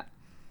don't want that.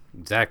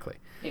 Exactly.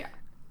 Yeah.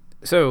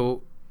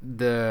 So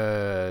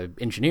the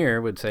engineer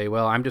would say,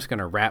 well, I'm just going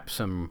to wrap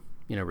some,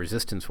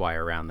 resistance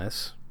wire around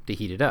this to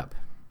heat it up.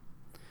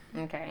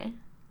 Okay.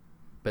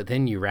 But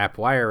then you wrap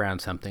wire around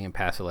something and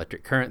pass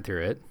electric current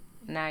through it.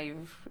 Now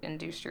you've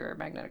induced your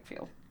magnetic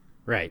field.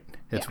 Right.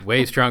 It's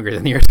way stronger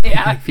than the Earth's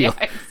magnetic field.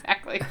 Yeah,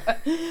 exactly.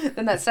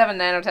 Then that 7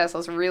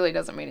 nanoteslas really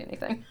doesn't mean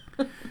anything.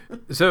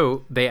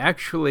 So they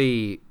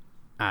actually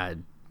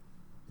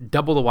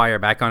double the wire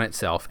back on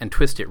itself and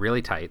twist it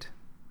really tight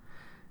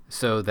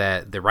so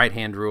that the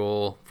right-hand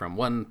rule from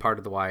one part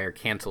of the wire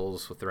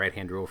cancels with the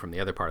right-hand rule from the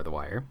other part of the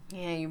wire.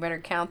 Yeah, you better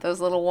count those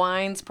little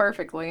winds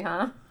perfectly,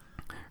 huh?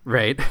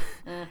 Right.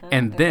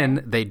 And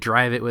then they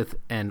drive it with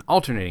an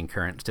alternating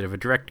current instead of a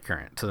direct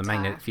current. So the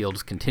magnetic field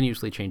is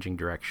continuously changing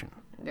direction.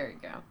 There you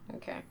go.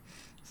 Okay.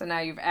 So now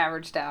you've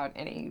averaged out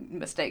any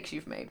mistakes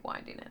you've made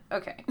winding it.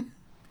 Okay.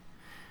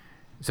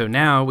 So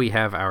now we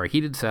have our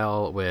heated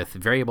cell with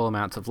variable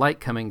amounts of light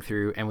coming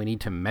through, and we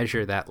need to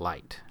measure that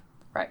light.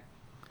 Right.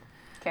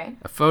 Okay.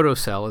 A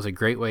photocell is a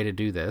great way to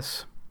do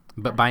this,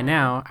 but by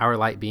now our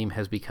light beam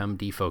has become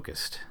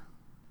defocused.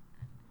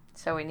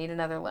 So we need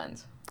another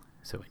lens.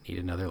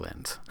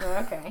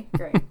 Okay,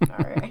 great.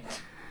 All right.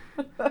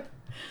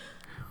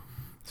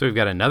 So we've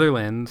got another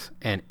lens,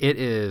 and it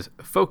is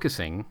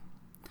focusing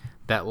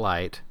that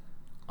light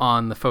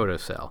on the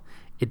photocell.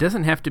 It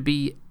doesn't have to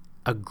be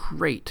a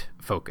great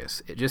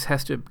focus. It just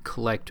has to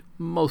collect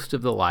most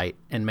of the light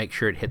and make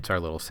sure it hits our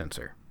little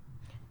sensor.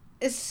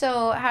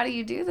 So how do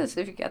you do this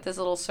if you got this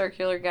little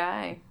circular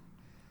guy?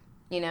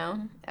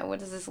 And what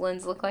does this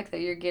lens look like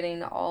that you're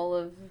getting all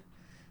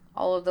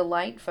of the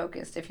light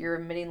focused if you're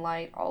emitting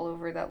light all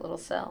over that little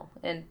cell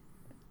in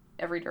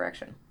every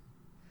direction?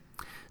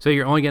 So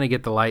you're only going to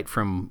get the light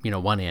from,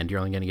 one end. You're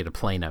only going to get a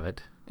plane of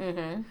it.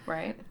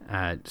 Right.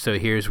 So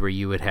here's where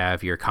you would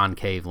have your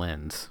concave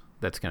lens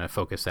that's going to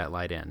focus that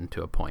light in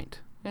to a point.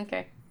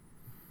 Okay.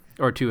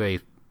 Or to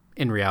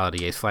in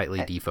reality, a slightly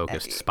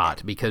defocused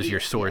spot because your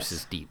source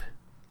is deep.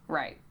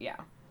 Right, yeah.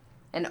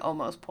 An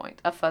almost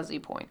point. A fuzzy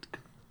point.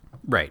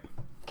 Right.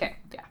 Okay,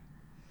 yeah.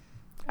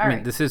 I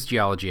mean, this is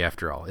geology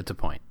after all. It's a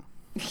point.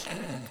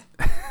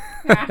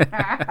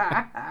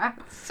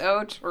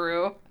 So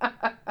true.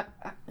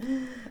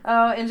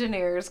 Oh,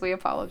 engineers, we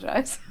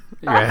apologize.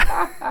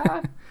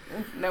 Yeah.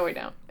 No, we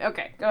don't.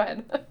 Okay, go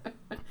ahead.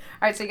 All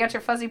right, so you got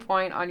your fuzzy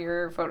point on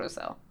your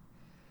photocell.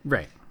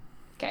 Right.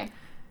 Okay.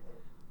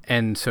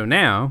 And so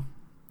now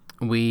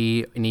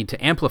we need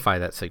to amplify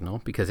that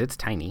signal because it's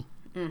tiny.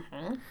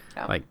 Mm-hmm.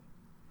 Oh. Like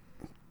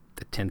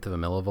the 10th of a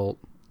millivolt.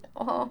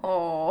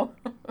 Oh.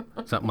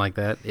 Something like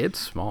that. It's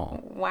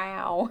small.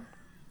 Wow.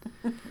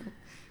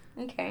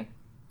 Okay.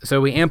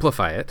 So we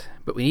amplify it,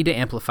 but we need to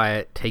amplify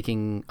it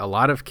taking a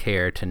lot of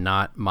care to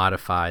not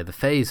modify the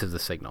phase of the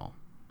signal.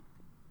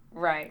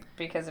 Right,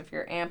 because if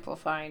you're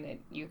amplifying it,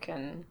 you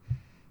can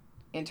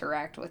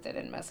interact with it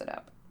and mess it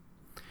up.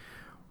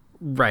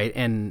 Right,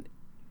 and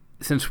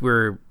since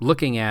we're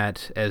looking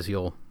at, as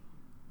you'll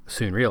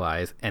soon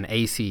realize, an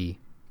AC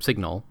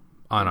signal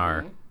on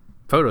our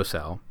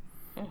photocell,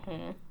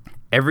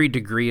 every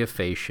degree of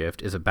phase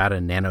shift is about a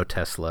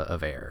nanotesla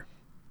of error.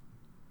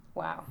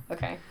 Wow.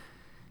 Okay.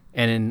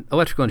 And in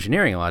electrical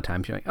engineering, a lot of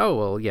times you're like, oh,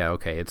 well, yeah,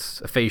 okay,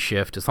 it's a phase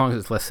shift. As long as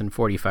it's less than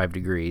 45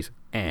 degrees,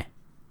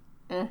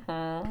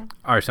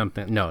 or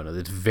something. No,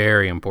 it's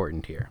very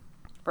important here.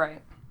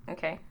 Right.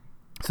 Okay.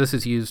 So this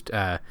is used,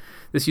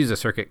 this uses a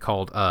circuit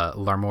called a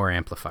Larmor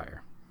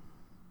amplifier.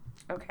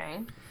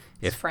 Okay.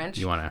 It's If French.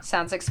 you wanna,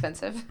 Sounds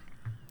expensive.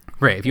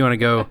 right, if you want to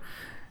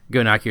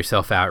go knock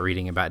yourself out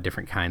reading about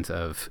different kinds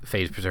of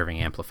phase-preserving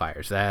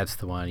amplifiers, that's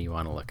the one you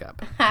want to look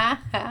up.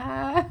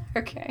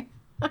 Okay.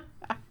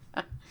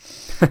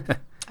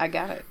 I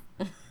got it.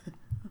 Oh,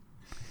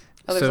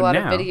 there's So a lot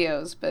now- of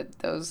videos, but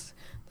those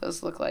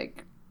look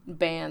like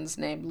bands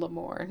named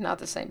L'Amour. Not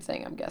the same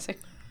thing, I'm guessing.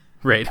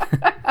 Right.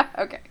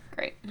 Okay,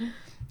 great.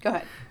 Go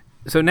ahead.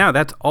 So now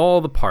that's all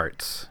the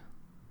parts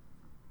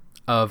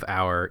of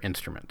our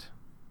instrument.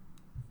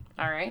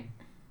 All right.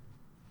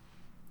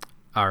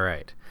 All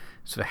right.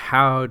 So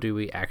how do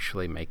we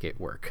actually make it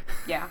work?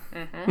 Yeah.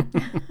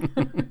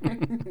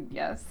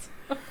 Yes.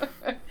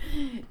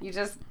 You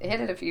just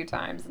hit it a few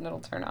times and it'll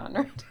turn on,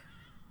 right?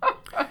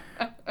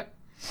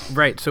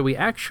 Right. So we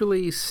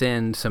actually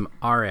send some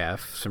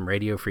RF, some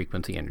radio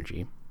frequency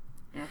energy,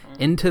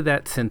 into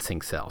that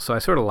sensing cell. So I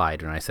sort of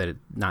lied when I said it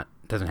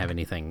doesn't have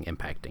anything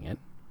impacting it.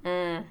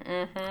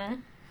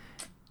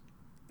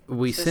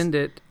 We send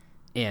it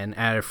in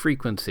at a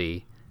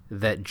frequency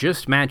that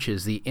just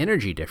matches the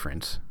energy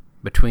difference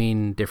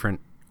between different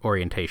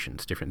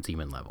orientations, different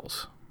Zeeman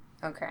levels.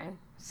 Okay.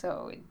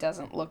 So it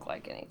doesn't look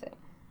like anything.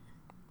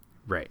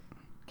 Right.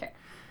 Okay.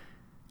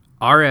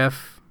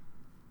 RF,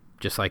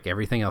 just like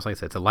everything else, like I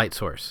said, it's a light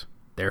source.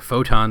 They're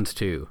photons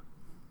too.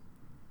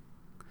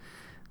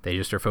 They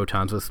just are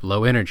photons with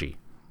low energy.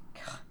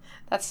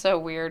 That's so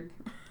weird.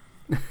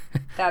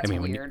 That's I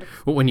mean, weird.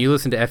 When you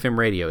listen to FM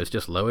radio, it's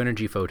just low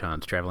energy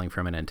photons traveling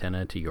from an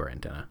antenna to your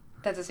antenna.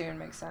 That doesn't even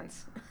make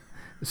sense.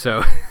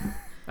 So,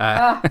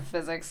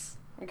 Physics.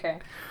 Okay,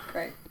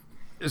 great.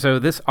 so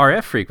this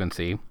RF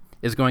frequency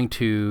is going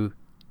to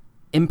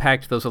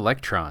impact those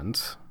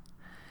electrons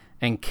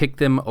and kick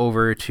them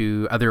over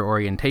to other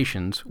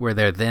orientations where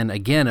they're then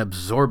again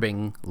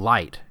absorbing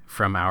light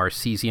from our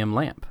cesium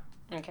lamp.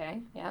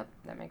 Okay, yeah,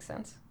 that makes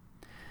sense.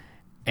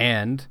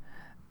 And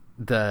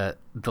the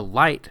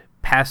light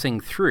passing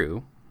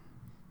through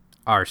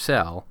our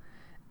cell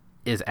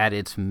is at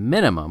its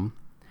minimum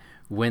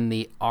when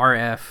the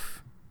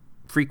RF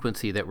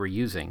frequency that we're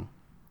using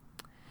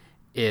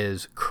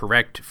is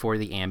correct for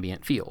the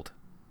ambient field.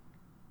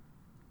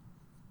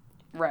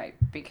 Right,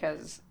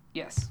 because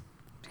yes.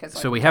 Because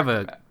So we have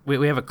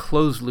a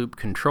closed loop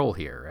control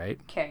here, right?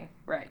 Okay,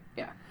 right,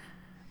 yeah.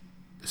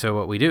 So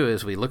what we do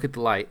is we look at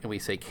the light and we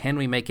say, can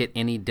we make it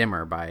any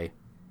dimmer by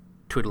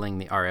twiddling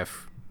the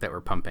RF that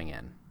we're pumping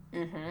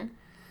in?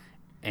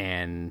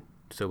 And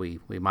so we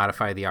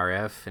modify the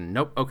RF and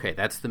nope, okay,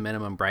 that's the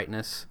minimum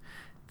brightness.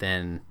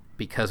 Then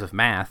because of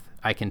math,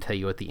 I can tell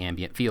you what the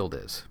ambient field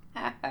is.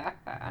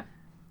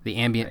 The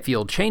ambient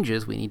field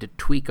changes, we need to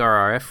tweak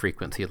our RF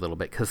frequency a little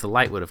bit because the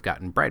light would have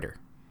gotten brighter.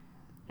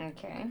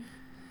 Okay.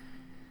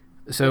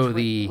 So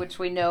which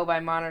we know by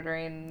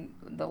monitoring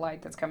the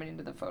light that's coming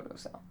into the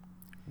photocell.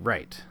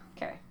 Right.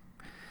 Okay.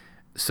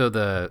 So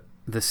the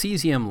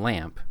cesium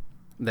lamp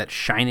that's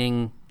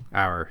shining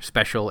our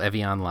special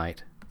Evian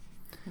light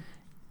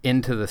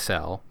into the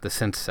cell, the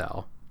sense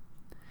cell,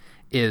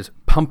 is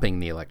pumping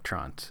the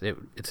electrons.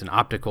 It's an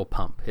optical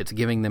pump. It's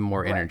giving them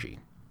more energy.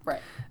 Right.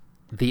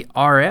 The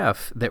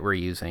RF that we're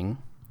using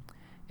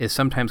is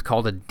sometimes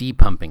called a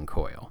depumping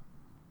coil.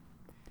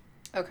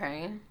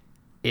 Okay.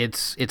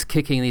 It's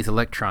kicking these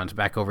electrons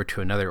back over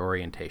to another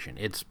orientation.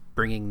 It's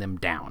bringing them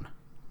down.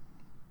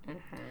 Okay.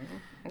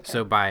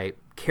 So by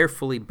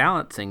carefully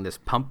balancing this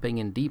pumping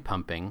and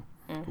depumping,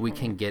 we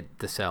can get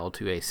the cell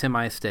to a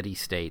semi-steady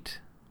state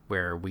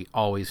where we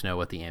always know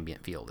what the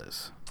ambient field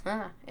is.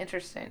 Ah,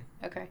 interesting.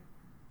 Okay.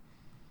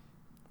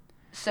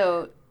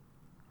 So,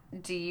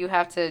 do you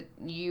have to,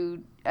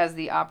 you as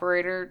the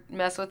operator,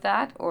 mess with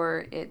that,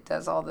 or it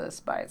does all this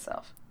by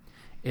itself?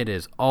 It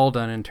is all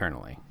done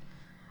internally.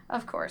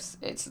 Of course.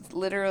 It's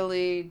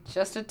literally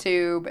just a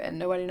tube, and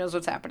nobody knows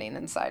what's happening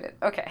inside it.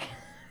 Okay.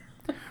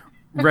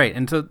 Right,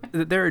 and so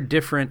there are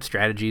different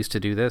strategies to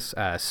do this.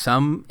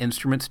 Some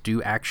instruments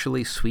do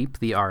actually sweep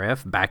the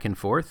RF back and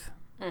forth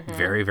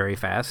very, very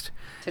fast.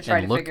 To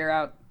try to figure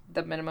out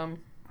the minimum.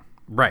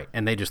 Right,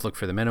 and they just look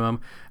for the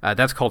minimum.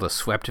 That's called a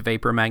swept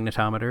vapor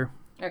magnetometer.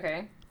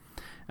 Okay.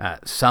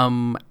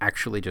 Some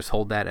actually just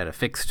hold that at a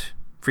fixed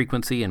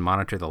frequency and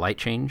monitor the light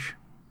change.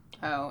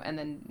 Oh, and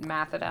then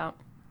math it out.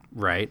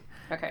 Right.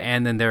 Okay.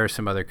 And then there are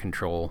some other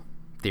control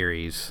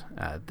theories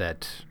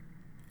that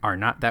are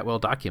not that well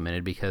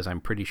documented because I'm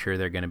pretty sure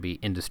they're going to be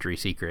industry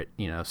secret,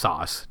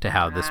 sauce to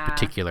how this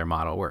particular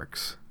model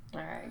works.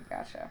 All right,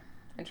 gotcha.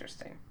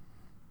 Interesting.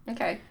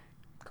 Okay,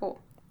 cool.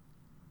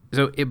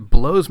 So it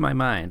blows my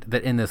mind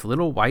that in this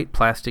little white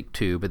plastic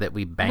tube that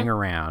we bang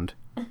around,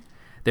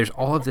 there's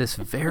all of this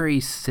very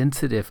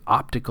sensitive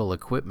optical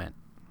equipment.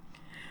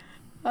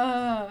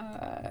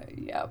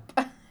 Yep.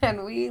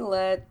 And we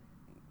let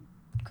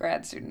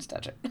grad students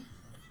touch it.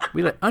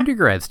 We let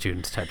undergrad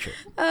students touch it.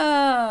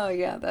 Oh,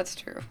 yeah, that's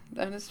true.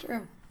 That is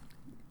true.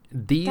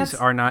 These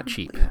are not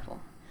cheap.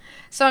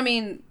 So, I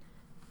mean,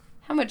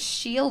 how much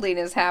shielding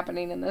is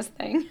happening in this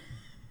thing?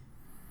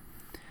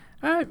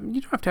 You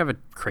don't have to have a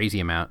crazy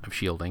amount of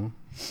shielding.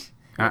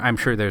 I'm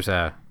sure there's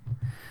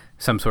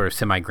some sort of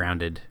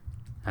semi-grounded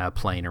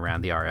plane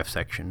around the RF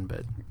section,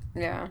 but...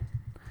 Yeah.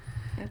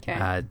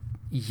 Okay.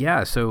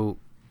 Yeah, so,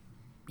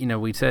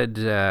 we said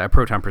a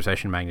proton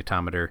precession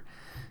magnetometer,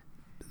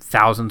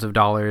 thousands of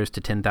dollars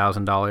to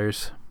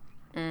 $10,000.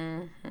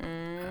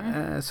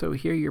 So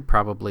here you're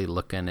probably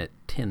looking at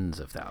tens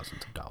of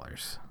thousands of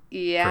dollars for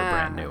a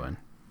brand new one.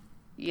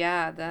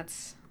 Yeah,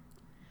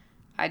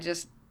 I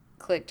just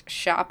clicked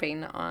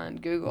shopping on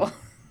Google.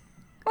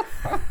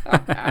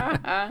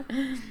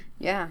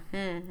 Yeah.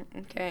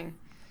 Okay.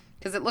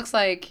 Because it looks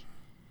like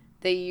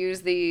they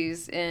use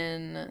these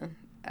in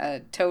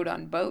towed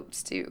on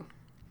boats too.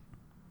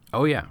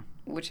 Oh yeah.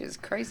 Which is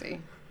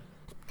crazy.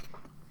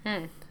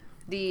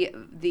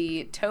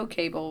 The tow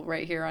cable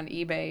right here on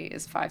eBay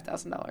is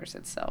 $5,000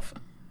 itself.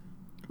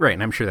 Right,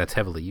 and I'm sure that's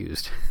heavily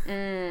used.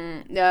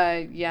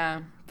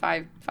 Yeah,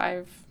 five.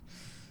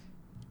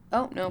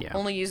 Oh no, Yeah.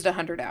 only used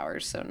 100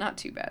 hours, so not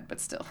too bad, but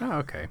still. Oh,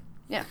 okay.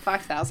 Yeah,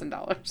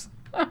 $5,000.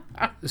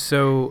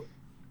 So,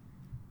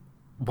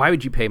 why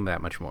would you pay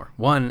that much more?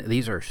 One,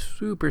 these are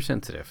super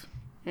sensitive.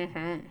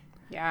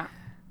 Yeah.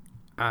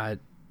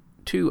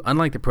 Two,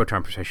 unlike the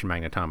proton precession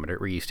magnetometer,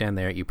 where you stand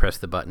there, you press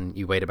the button,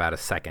 you wait about a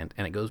second,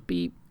 and it goes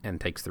beep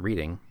and takes the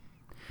reading.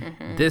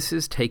 This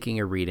is taking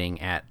a reading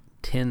at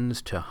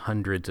tens to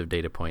hundreds of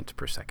data points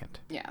per second.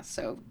 Yeah,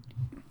 so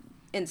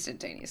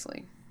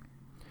instantaneously.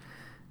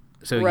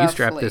 So Roughly. You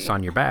strap this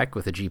on your back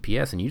with a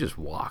GPS and you just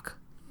walk.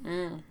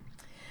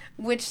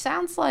 Which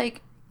sounds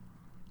like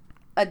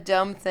a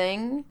dumb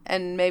thing,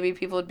 and maybe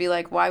people would be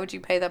like, why would you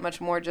pay that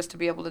much more just to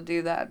be able to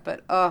do that?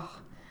 But,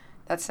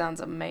 that sounds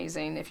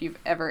amazing if you've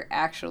ever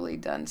actually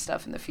done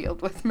stuff in the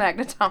field with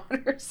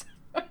magnetometers.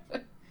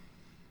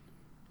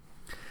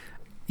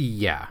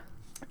 Yeah.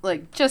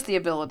 Like, just the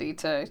ability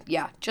to,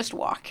 just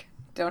walk.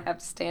 Don't have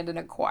to stand in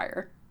a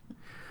choir.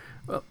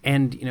 Well,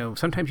 and,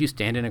 sometimes you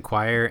stand in a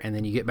choir and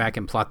then you get back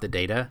and plot the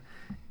data,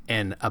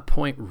 and a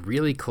point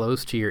really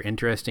close to your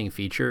interesting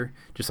feature,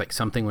 just like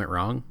something went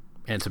wrong,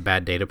 and it's a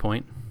bad data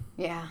point.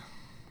 Yeah.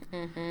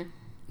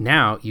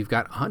 Now you've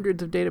got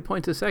hundreds of data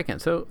points a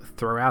second, so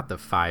throw out the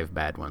 5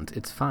 bad ones.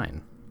 It's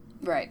fine.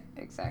 Right,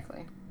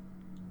 exactly.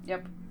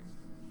 Yep.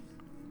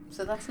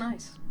 So that's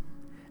nice.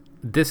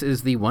 This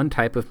is the one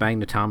type of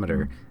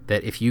magnetometer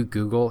that if you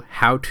Google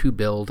how to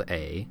build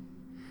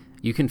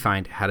you can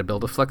find how to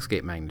build a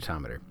fluxgate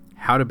magnetometer,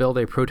 how to build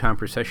a proton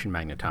precession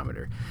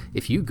magnetometer.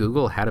 If you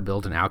Google how to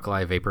build an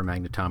alkali vapor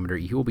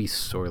magnetometer, you will be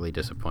sorely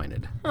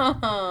disappointed.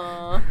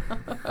 From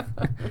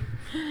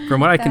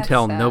what I can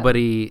tell, sad.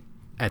 Nobody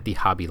at the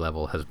hobby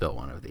level has built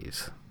one of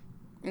these.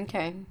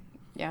 Okay.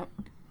 Yep.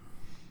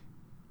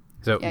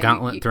 So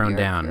gauntlet thrown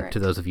down correct. To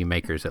those of you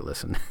makers that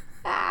listen.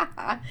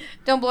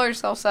 Don't blow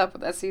yourselves up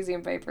with that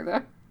cesium vapor,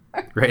 though.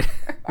 Right.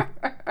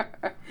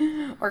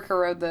 Or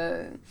corrode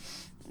the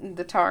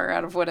tar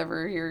out of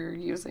whatever you're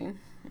using.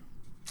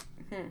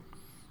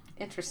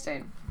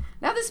 Interesting.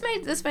 Now this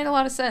made a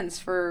lot of sense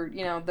for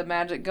the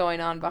magic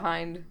going on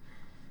behind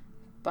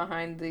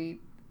the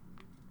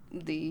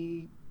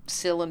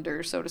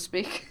cylinder, so to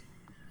speak.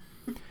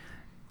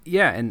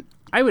 Yeah, and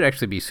I would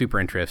actually be super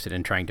interested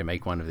in trying to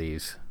make one of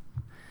these,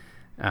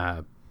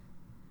 but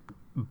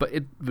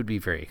it would be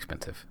very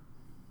expensive.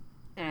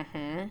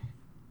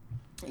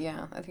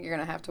 Yeah, I think you're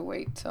gonna have to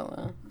wait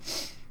till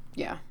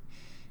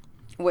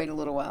wait a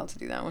little while to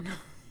do that one.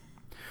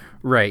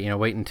 Right,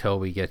 wait until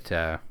we get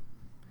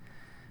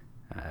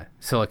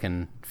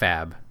silicon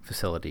fab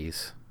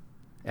facilities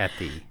at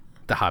the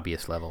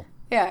hobbyist level.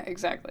 Yeah,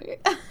 exactly.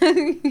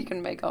 You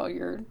can make all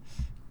your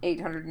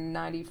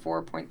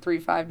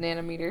 894.35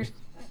 nanometers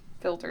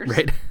filters.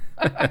 Right.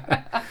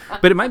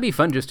 But it might be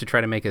fun just to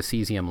try to make a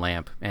cesium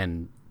lamp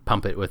and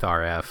pump it with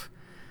RF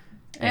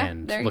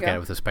and look at it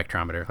with a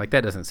spectrometer. Like,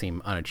 that doesn't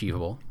seem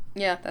unachievable.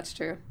 Yeah, that's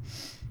true.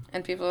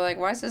 And people are like,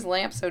 why is this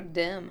lamp so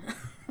dim?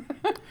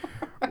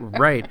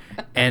 Right.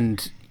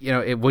 And,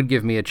 it would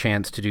give me a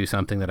chance to do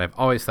something that I've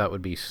always thought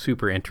would be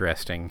super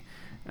interesting,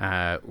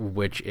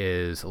 which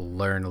is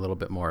learn a little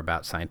bit more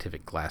about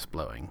scientific glass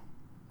blowing.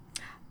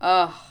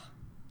 Oh,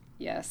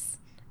 yes.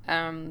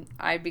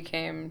 I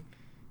became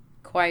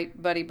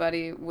quite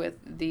buddy-buddy with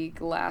the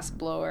glass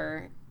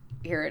blower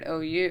here at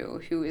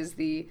OU, who is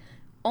the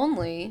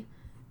only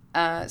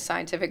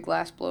scientific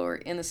glass blower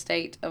in the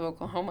state of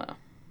Oklahoma.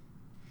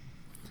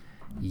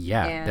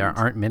 Yeah, and there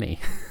aren't many.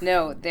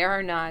 No, there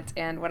are not.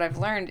 And what I've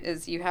learned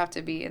is you have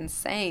to be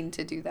insane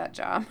to do that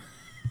job.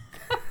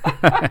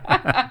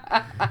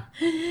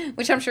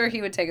 Which I'm sure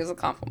he would take as a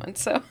compliment.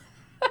 So,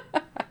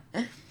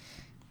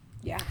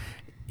 yeah.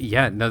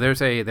 Yeah, no,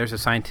 there's a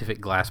scientific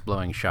glass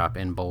blowing shop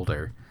in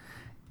Boulder,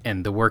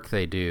 and the work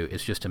they do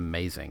is just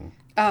amazing.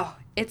 Oh,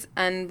 it's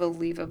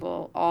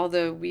unbelievable. All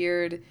the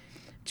weird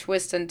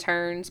twists and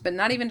turns, but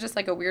not even just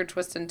like a weird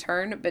twist and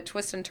turn, but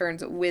twists and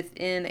turns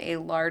within a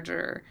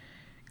larger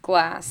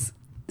glass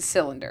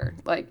cylinder.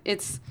 Like,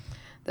 it's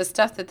the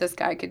stuff that this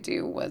guy could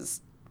do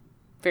was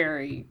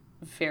very,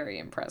 very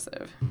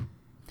impressive.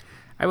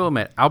 I will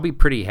admit, I'll be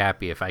pretty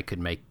happy if I could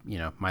make,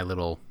 my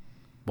little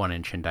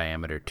 1-inch in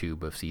diameter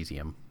tube of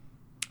cesium.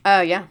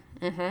 Oh, yeah.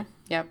 Mm-hmm.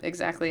 Yep,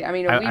 exactly. I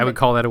mean, I would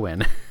call that a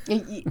win.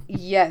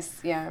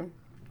 Yes, yeah.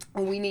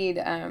 We need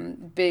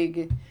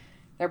big,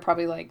 they're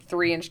probably like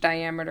 3-inch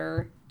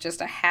diameter,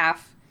 just a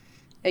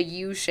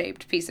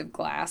U-shaped piece of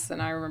glass.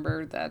 And I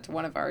remember that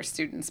one of our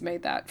students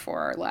made that for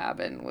our lab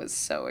and was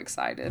so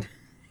excited.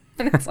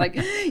 And it's like,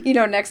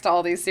 next to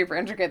all these super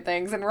intricate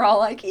things. And we're all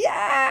like,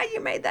 yeah,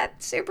 you made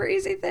that super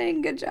easy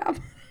thing. Good job.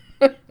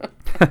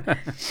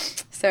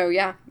 So,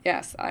 yeah,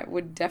 yes, I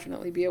would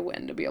definitely be a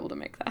win to be able to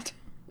make that.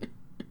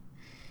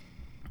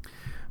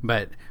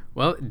 But,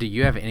 well, do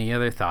you have any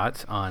other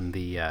thoughts on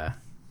the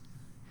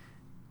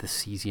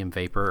cesium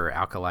vapor or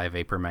alkali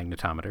vapor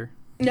magnetometer?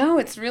 No,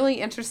 it's really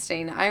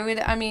interesting. So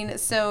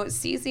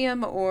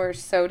cesium or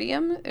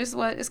sodium is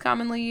what is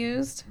commonly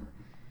used.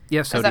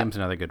 Yeah, sodium's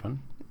another good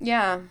one.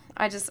 Yeah,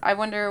 I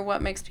wonder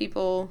what makes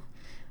people,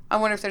 I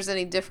wonder if there's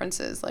any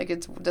differences.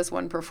 Like, does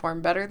one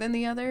perform better than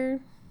the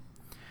other?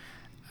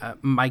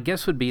 My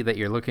guess would be that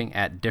you're looking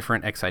at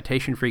different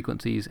excitation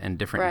frequencies and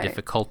different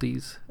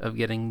difficulties of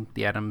getting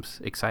the atoms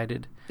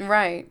excited.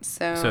 Right,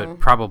 so it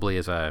probably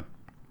is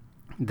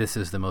this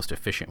is the most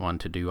efficient one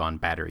to do on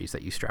batteries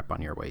that you strap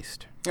on your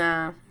waist.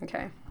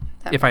 Okay.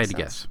 If I had to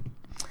guess.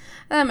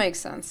 That makes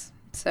sense.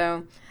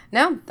 So,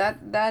 no,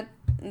 that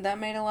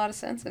made a lot of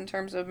sense in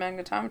terms of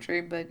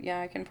magnetometry, but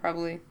yeah,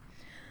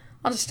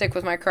 I'll just stick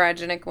with my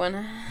cryogenic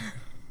one.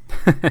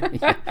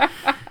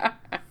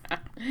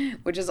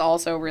 Which is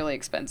also really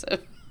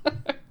expensive.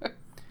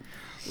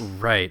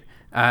 Right.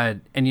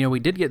 And, we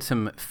did get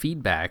some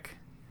feedback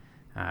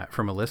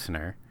from a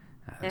listener.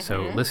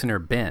 So listener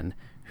Ben,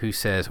 who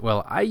says,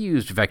 well, I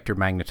used vector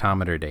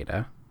magnetometer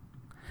data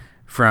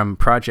from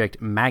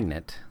Project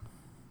Magnet,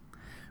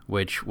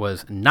 which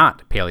was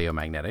not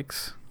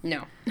paleomagnetics.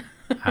 No.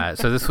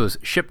 So this was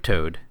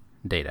ship-towed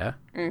data.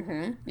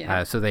 Mm-hmm.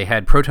 Yeah. So they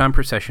had proton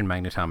precession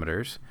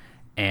magnetometers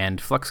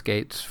and flux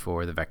gates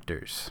for the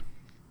vectors.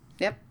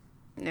 Yep.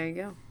 There you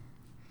go.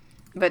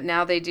 But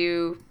now they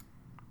do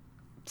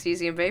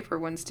cesium vapor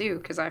ones too,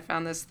 because I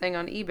found this thing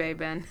on eBay,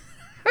 Ben.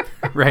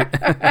 Right.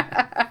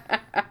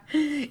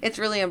 It's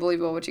really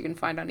unbelievable what you can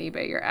find on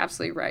eBay. You're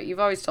absolutely right. You've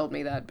always told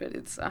me that, but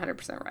it's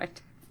 100%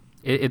 right.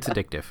 It's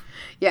addictive.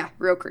 Yeah,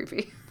 real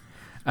creepy.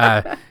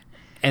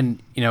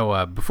 And,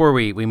 before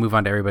we move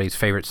on to everybody's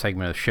favorite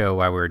segment of the show,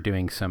 while we're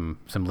doing some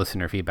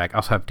listener feedback, I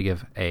also have to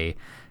give a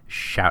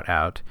shout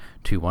out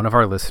to one of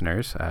our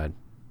listeners.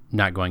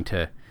 Not going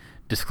to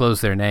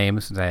disclose their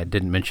names, since I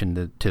didn't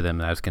mention to them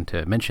that I was going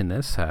to mention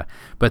this,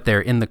 but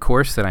they're in the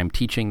course that I'm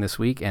teaching this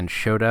week and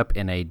showed up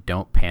in a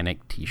Don't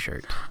Panic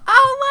t-shirt.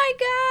 Oh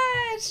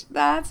my gosh,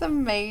 that's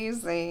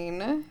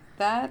amazing.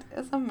 That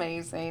is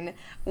amazing.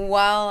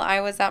 While I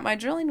was at my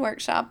drilling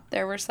workshop,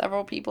 there were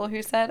several people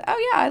who said,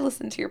 oh yeah, I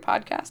listened to your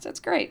podcast. It's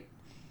great.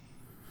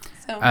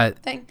 So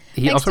thanks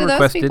also to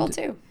those people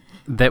too.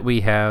 That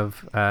we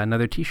have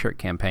another t-shirt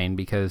campaign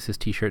because his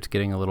t-shirt's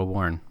getting a little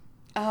worn.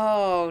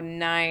 Oh,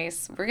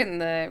 nice. We're getting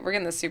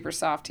the super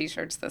soft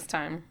t-shirts this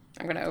time.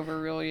 I'm going to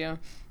overrule you.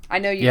 I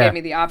know you gave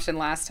me the option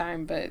last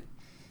time, but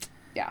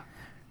yeah.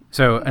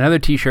 So another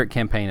t-shirt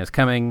campaign is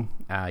coming.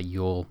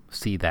 You'll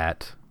see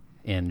that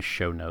in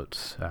show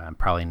notes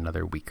probably in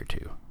another week or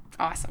two.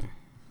 Awesome.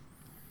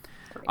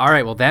 Great. All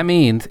right. Well, that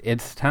means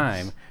it's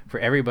time for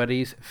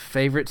everybody's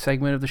favorite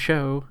segment of the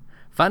show,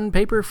 Fun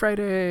Paper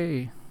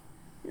Friday.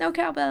 No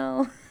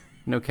cowbell.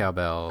 No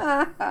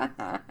cowbell.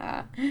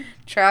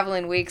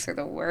 Traveling weeks are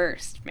the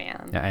worst,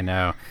 man. Yeah, I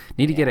know.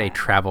 Need to get a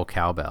travel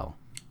cowbell.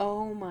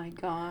 Oh my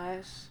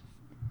gosh.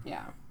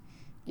 Yeah.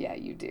 Yeah,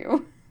 you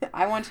do.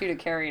 I want you to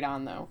carry it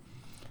on, though.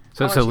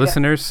 So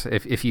listeners,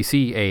 if you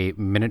see a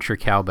miniature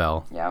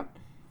cowbell, yep.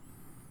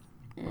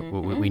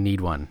 We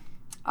need one.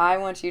 I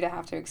want you to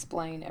have to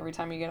explain every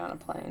time you get on a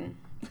plane.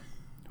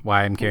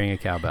 Why I'm carrying a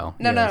cowbell.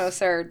 No,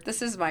 sir.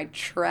 This is my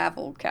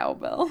travel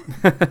cowbell.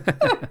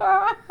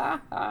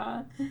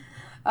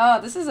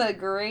 Oh, this is a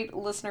great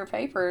listener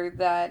paper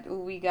that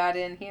we got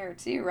in here,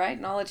 too, right?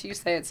 And I'll let you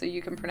say it so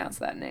you can pronounce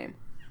that name.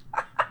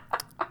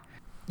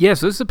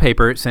 Yes, this is a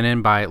paper sent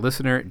in by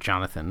listener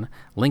Jonathan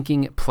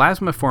linking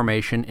plasma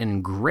formation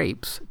in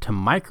grapes to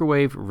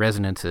microwave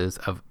resonances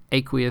of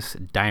aqueous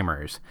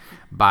dimers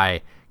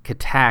by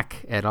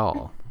Katak et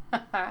al.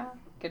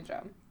 Good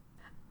job.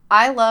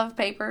 I love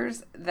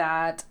papers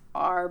that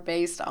are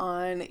based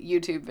on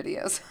YouTube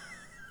videos.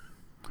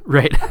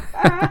 Right.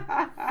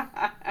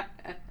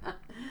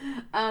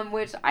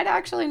 Which I'd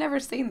actually never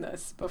seen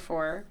this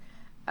before.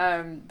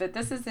 But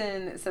this is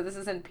in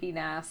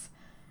PNAS.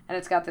 And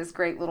it's got this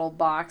great little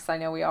box. I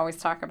know we always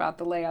talk about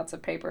the layouts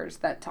of papers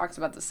that talks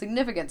about the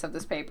significance of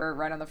this paper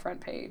right on the front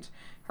page,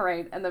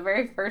 right? And the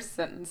very first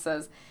sentence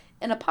says,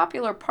 in a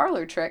popular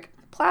parlor trick,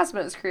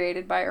 plasma is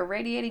created by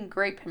irradiating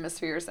grape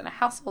hemispheres in a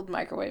household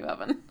microwave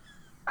oven.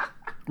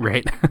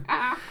 Right.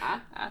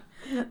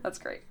 That's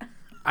great.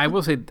 I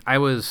will say I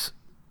was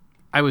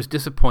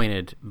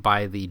disappointed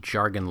by the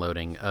jargon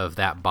loading of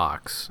that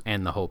box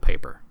and the whole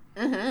paper.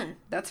 Mm-hmm.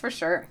 That's for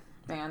sure,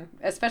 man.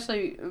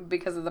 Especially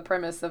because of the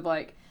premise of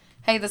like,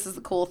 hey, this is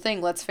the cool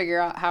thing. Let's figure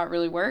out how it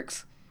really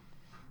works.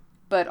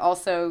 But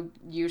also,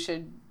 you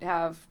should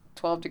have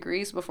 12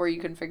 degrees before you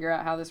can figure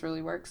out how this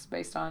really works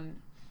based on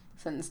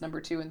sentence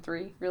number 2 and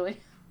 3,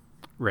 really.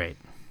 Right.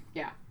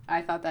 Yeah,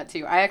 I thought that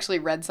too. I actually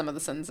read some of the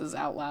sentences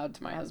out loud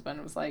to my husband.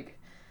 It was like,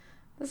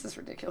 this is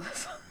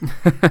ridiculous.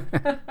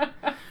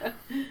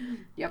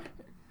 Yep.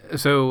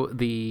 So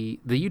the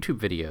YouTube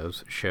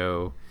videos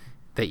show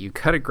that you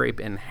cut a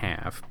grape in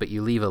half, but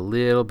you leave a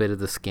little bit of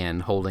the skin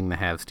holding the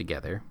halves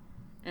together.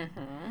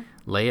 Mm-hmm.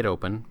 Lay it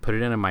open, put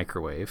it in a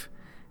microwave,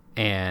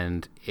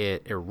 and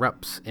it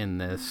erupts in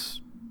this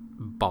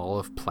ball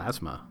of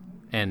plasma.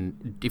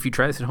 And if you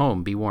try this at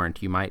home, be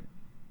warned, you might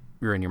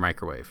ruin your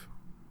microwave.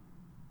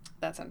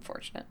 That's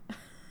unfortunate.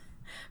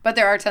 But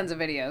there are tons of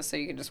videos, so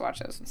you can just watch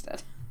those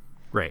instead.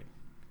 Right.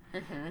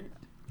 Mm-hmm.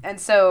 And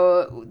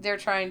so they're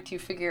trying to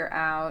figure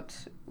out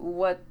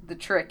what the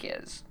trick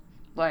is.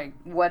 Like,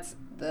 what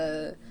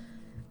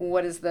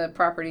is the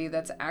property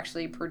that's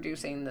actually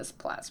producing this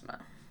plasma?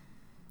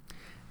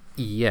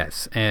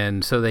 Yes,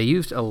 and so they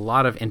used a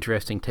lot of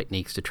interesting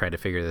techniques to try to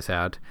figure this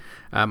out.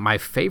 My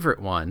favorite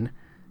one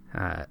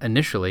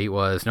initially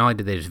was not only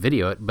did they just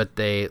video it, but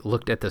they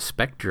looked at the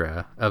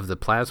spectra of the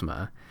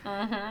plasma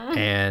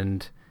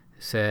and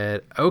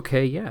said,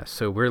 okay, yeah,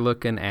 so we're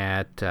looking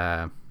at,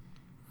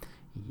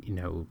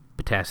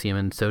 potassium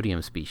and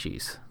sodium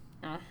species.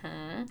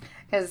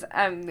 Because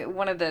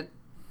one of the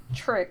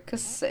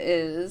tricks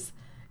is,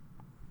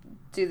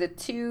 do the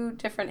two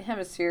different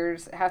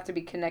hemispheres have to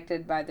be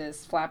connected by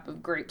this flap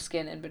of grape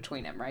skin in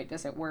between them, right?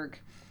 Does it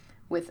work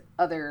with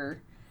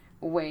other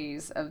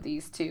ways of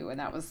these two? And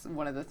that was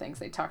one of the things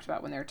they talked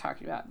about when they were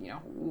talking about,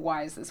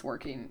 why is this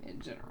working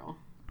in general?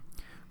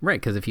 Right,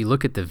 because if you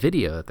look at the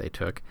video that they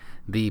took,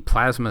 the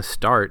plasma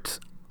starts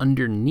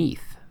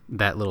underneath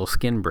that little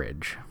skin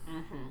bridge.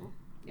 Mm-hmm.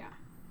 Yeah.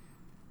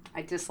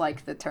 I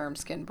dislike the term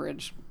skin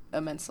bridge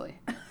immensely.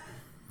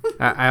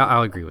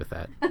 I'll agree with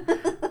that.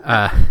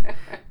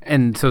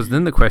 And so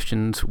then the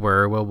questions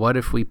were, well, what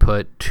if we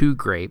put two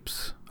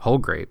grapes, whole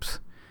grapes,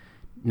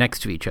 next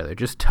to each other,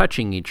 just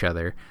touching each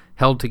other,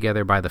 held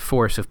together by the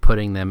force of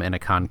putting them in a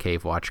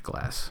concave watch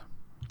glass?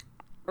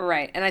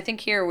 Right. And I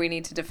think here we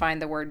need to define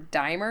the word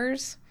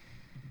dimers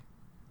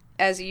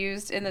as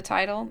used in the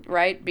title,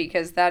 right?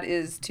 Because that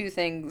is two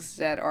things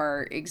that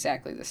are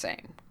exactly the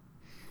same.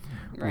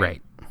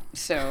 Right.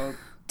 So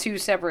two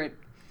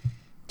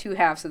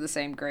halves of the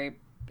same grape,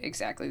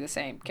 exactly the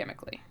same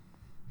chemically.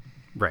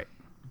 Right.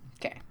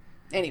 Okay.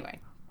 Anyway,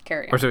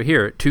 carry on. Or so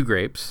here, two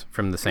grapes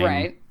from the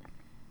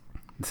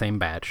same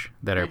batch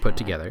that are put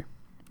together.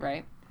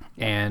 Right.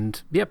 Yep.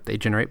 And, they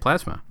generate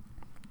plasma.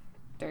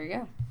 There you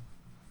go.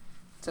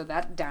 So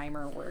that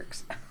dimer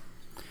works.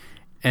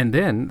 And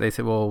then they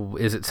said, well,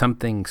 is it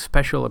something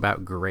special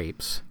about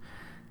grapes?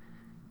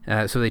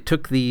 So they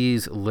took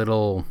these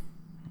little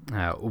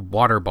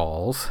water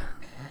balls.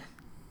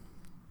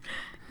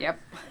 Yep.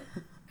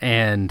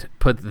 And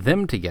put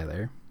them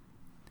together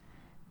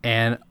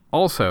and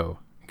also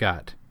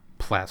got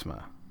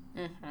plasma.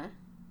 Mm-hmm.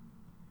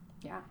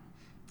 Yeah.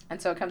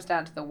 And so it comes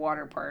down to the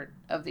water part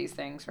of these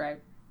things, right?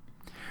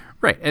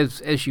 Right,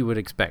 as you would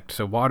expect.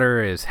 So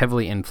water is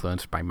heavily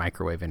influenced by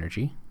microwave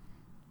energy.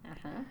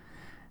 Mm-hmm.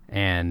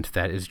 And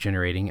that is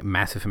generating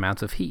massive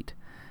amounts of heat.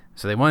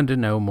 So they wanted to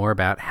know more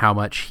about how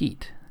much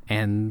heat,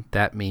 and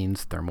that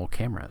means thermal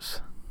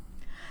cameras.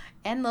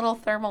 And little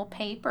thermal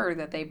paper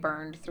that they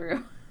burned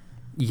through.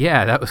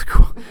 Yeah, that was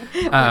cool.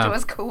 Which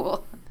was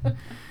cool.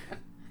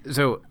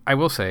 So I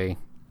will say,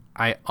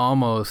 I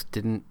almost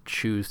didn't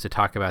choose to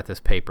talk about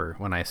this paper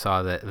when I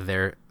saw that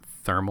their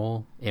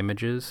thermal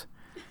images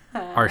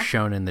are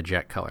shown in the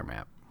jet color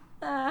map.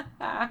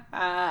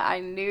 I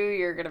knew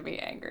you were going to be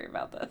angry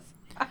about this.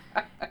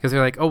 Because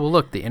they're like, oh, well,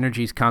 look, the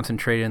energy's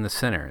concentrated in the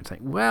center. It's like,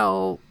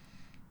 well,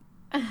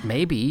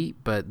 maybe,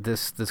 but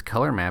this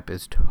color map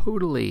is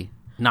totally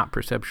not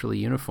perceptually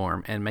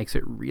uniform and makes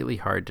it really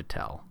hard to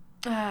tell.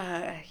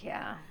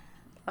 Yeah.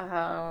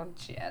 Oh,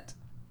 jet.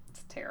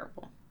 It's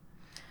terrible.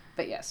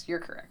 But yes, you're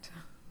correct.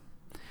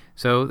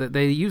 So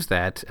they used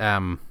that.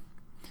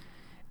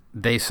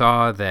 They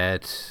saw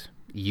that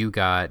you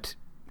got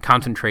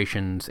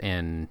concentrations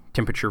in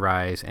temperature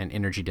rise and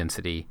energy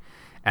density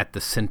at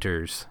the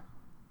centers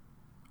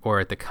or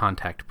at the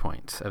contact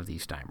points of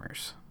these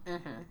dimers.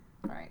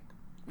 Mm-hmm. Right.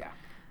 Yeah.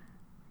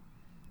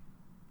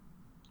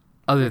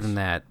 Other than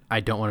that, I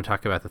don't want to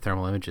talk about the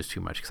thermal images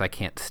too much because I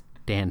can't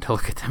stand to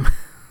look at them.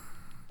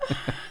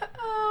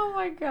 Oh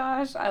my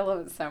gosh, I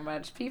love it so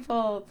much.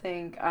 People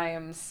think I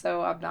am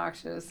so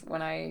obnoxious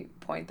when I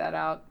point that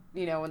out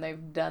when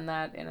they've done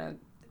that in a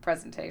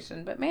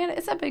presentation. But man,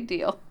 it's a big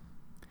deal.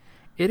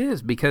 It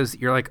is, because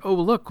you're like, oh,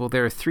 look, well,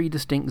 there are 3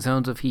 distinct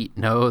zones of heat.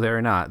 No, there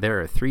are not.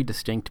 There are 3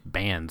 distinct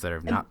bands that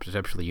are not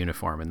perceptually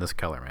uniform in this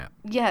color map.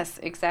 Yes,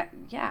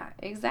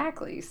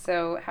 exactly.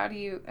 So how do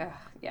you,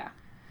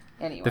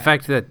 anyway. The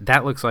fact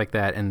that looks like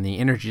that, and the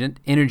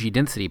energy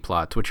density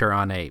plots, which are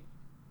on a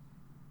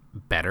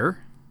better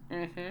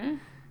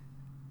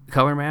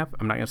color map,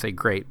 I'm not going to say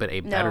great, but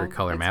a better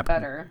color map,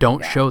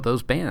 don't show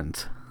those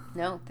bands.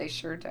 No, they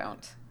sure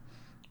don't.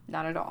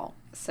 Not at all.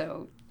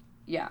 So,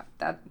 yeah,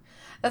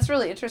 that's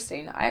really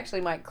interesting. I actually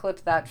might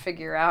clip that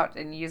figure out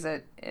and use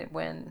it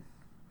when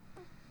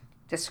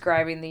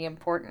describing the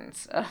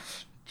importance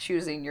of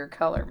choosing your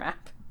color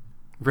map.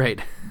 Right.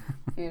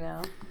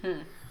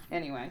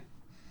 Anyway.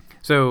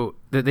 So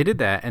they did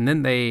that, and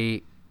then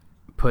they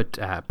put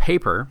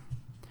paper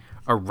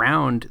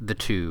around the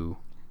 2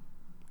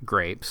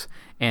 grapes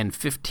and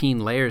 15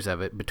 layers of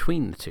it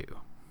between the 2.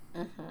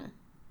 Yep.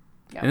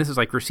 And this is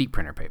like receipt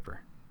printer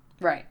paper.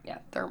 Right, yeah,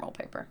 thermal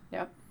paper,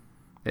 yep.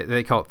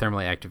 They call it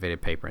thermally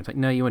activated paper. It's like,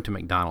 no, you went to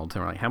McDonald's,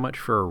 and we're like, how much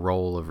for a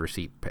roll of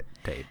receipt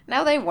tape?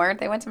 No, they weren't.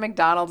 They went to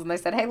McDonald's, and they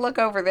said, hey, look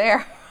over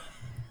there.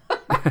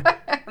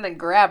 And then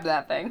grabbed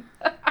that thing.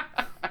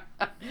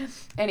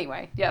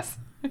 Anyway, yes,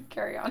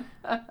 carry on.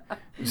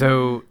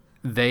 So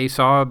they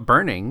saw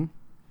burning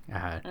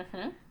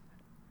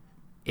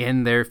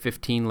in their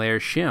 15-layer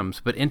shims,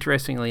 but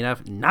interestingly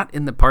enough, not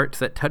in the parts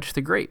that touch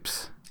the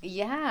grapes.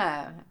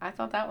 Yeah, I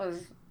thought that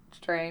was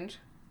strange.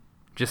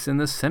 Just in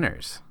the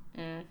centers.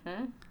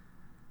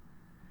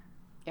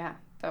 Yeah,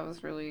 that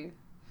was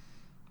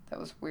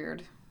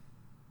weird.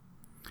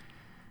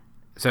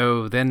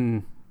 So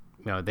then,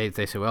 they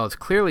say, well, it's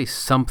clearly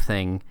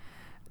something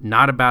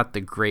not about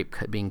the grape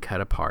being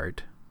cut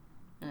apart.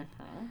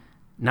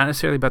 Not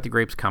necessarily about the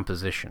grape's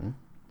composition.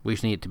 We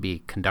just need it to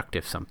be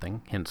conductive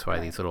something, hence why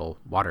these little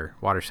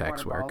water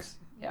sacs work. Balls.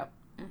 Yep.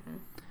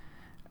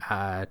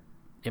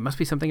 It must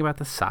be something about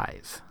the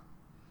size.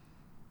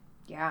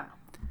 Yeah.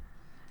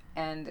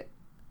 And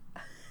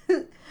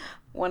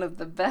one of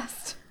the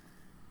best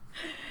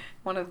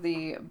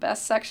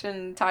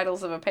section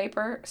titles of a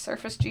paper: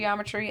 surface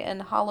geometry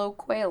and hollow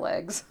quail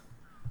eggs.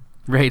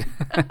 Right.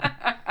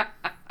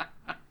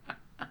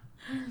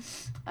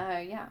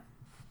 Yeah.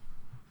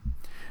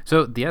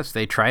 So yes,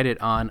 they tried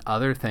it on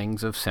other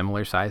things of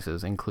similar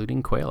sizes,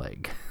 including quail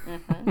egg.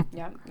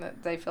 Yeah,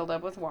 they filled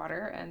up with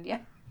water, and yeah.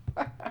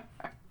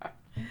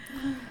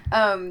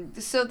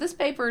 So this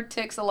paper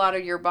ticks a lot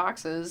of your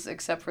boxes,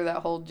 except for that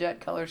whole jet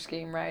color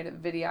scheme, right?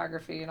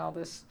 Videography and all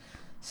this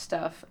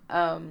stuff.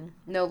 No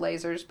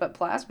lasers, but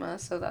plasma,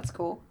 so that's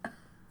cool.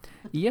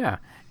 Yeah,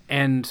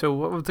 and so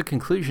what the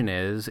conclusion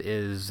is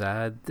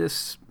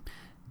this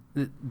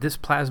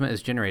plasma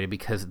is generated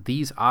because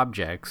these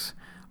objects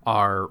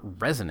are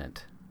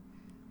resonant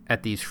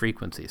at these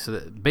frequencies. So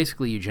that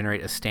basically you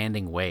generate a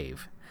standing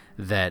wave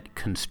that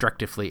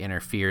constructively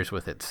interferes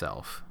with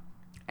itself.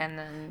 And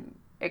then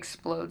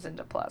explodes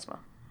into plasma.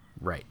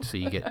 Right. So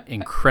you get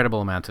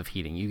incredible amounts of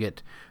heating. You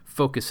get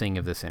focusing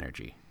of this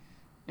energy.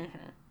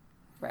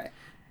 Right.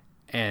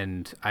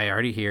 And I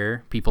already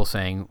hear people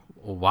saying,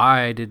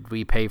 why did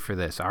we pay for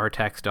this? Our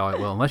tax dollar.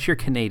 Well, unless you're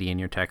Canadian,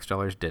 your tax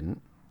dollars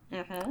didn't.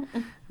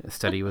 The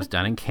study was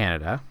done in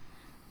Canada.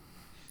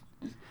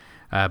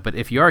 But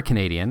if you are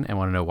Canadian and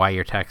want to know why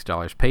your tax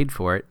dollars paid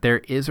for it, there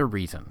is a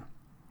reason.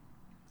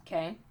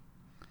 Okay.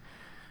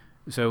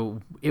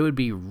 So it would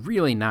be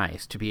really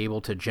nice to be able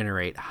to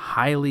generate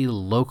highly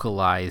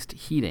localized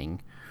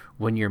heating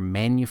when you're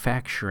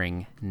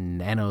manufacturing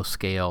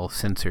nanoscale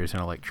sensors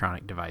and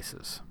electronic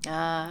devices.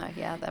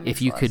 Yeah, that makes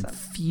if you a lot could of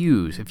sense.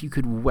 fuse, if you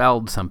could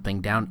weld something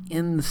down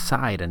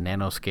inside a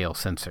nanoscale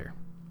sensor.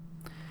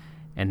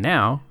 And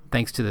now,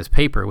 thanks to this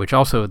paper, which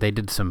also they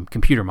did some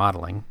computer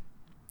modeling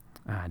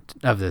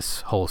of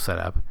this whole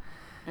setup,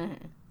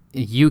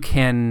 you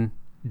can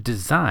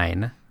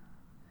design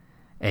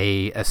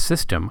a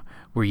system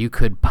where you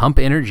could pump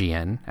energy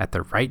in at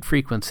the right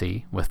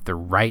frequency with the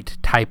right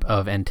type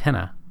of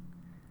antenna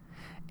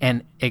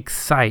and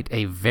excite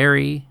a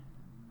very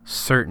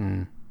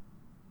certain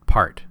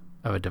part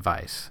of a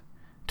device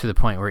to the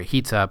point where it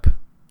heats up,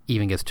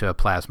 even gets to a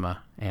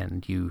plasma,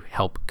 and you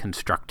help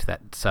construct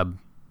that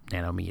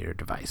sub-nanometer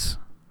device.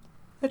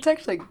 It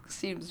actually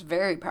seems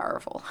very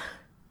powerful.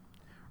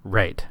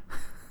 Right.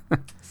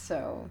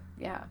 So,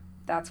 yeah,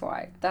 that's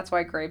why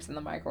grapes in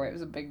the microwave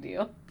is a big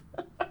deal.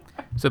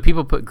 So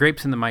people put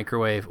grapes in the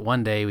microwave.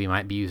 One day we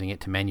might be using it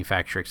to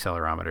manufacture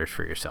accelerometers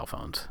for your cell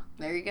phones.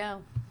 There you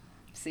go.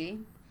 See?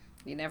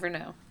 You never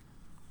know.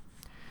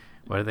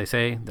 What do they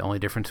say? The only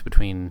difference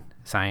between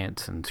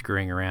science and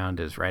screwing around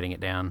is writing it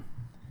down.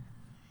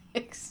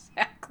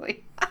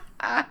 Exactly.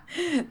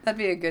 That'd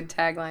be a good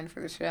tagline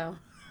for the show.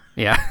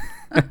 Yeah.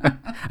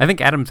 I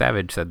think Adam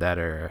Savage said that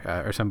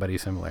or somebody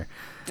similar.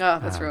 Oh,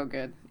 that's real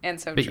good.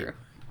 And so true.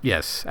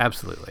 Yes,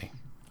 absolutely.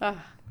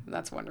 Oh,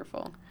 that's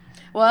wonderful.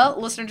 Well,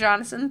 listener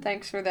Jonathan,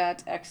 thanks for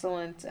that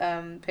excellent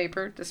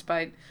paper,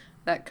 despite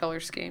that color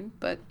scheme.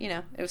 But,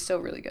 it was still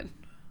really good.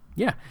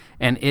 Yeah,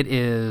 and it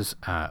is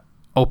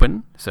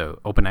open, so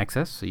open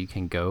access, so you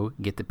can go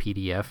get the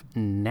PDF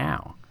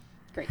now.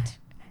 Great.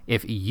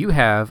 If you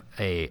have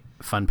a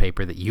fun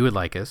paper that you would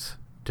like us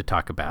to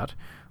talk about,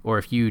 or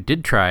if you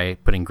did try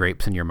putting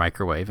grapes in your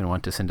microwave and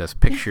want to send us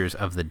pictures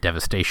of the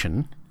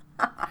devastation,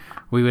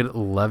 we would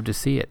love to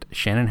see it.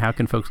 Shannon, how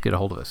can folks get a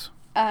hold of us?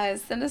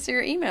 Send us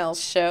your email,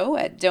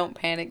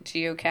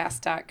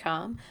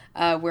 show@don'tpanicgeocast.com.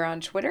 We're on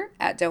Twitter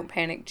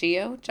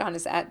 @don'tpanicgeo. John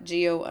is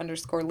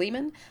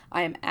 @geo_Lehman.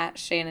 I am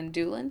 @Shannon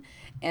Doolin.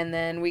 And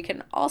then we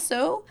can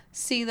also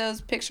see those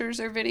pictures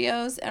or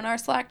videos in our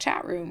Slack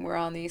chat room. We're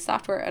on the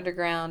Software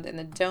Underground and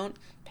the Don't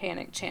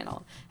Panic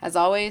channel. As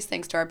always,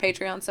 thanks to our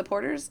Patreon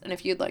supporters. And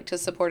if you'd like to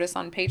support us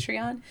on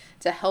Patreon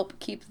to help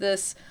keep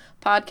this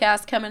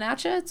podcast coming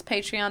at you, it's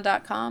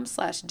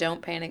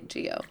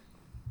patreon.com/don'tpanicgeo.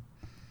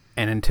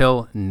 And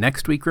until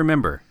next week,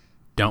 remember,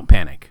 don't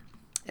panic.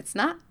 It's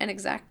not an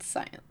exact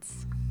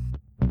science.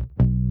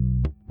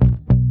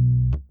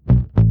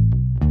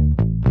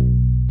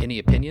 Any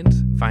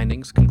opinions,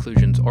 findings,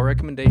 conclusions, or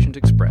recommendations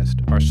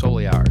expressed are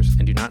solely ours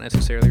and do not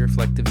necessarily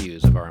reflect the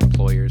views of our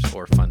employers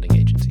or funding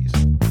agencies.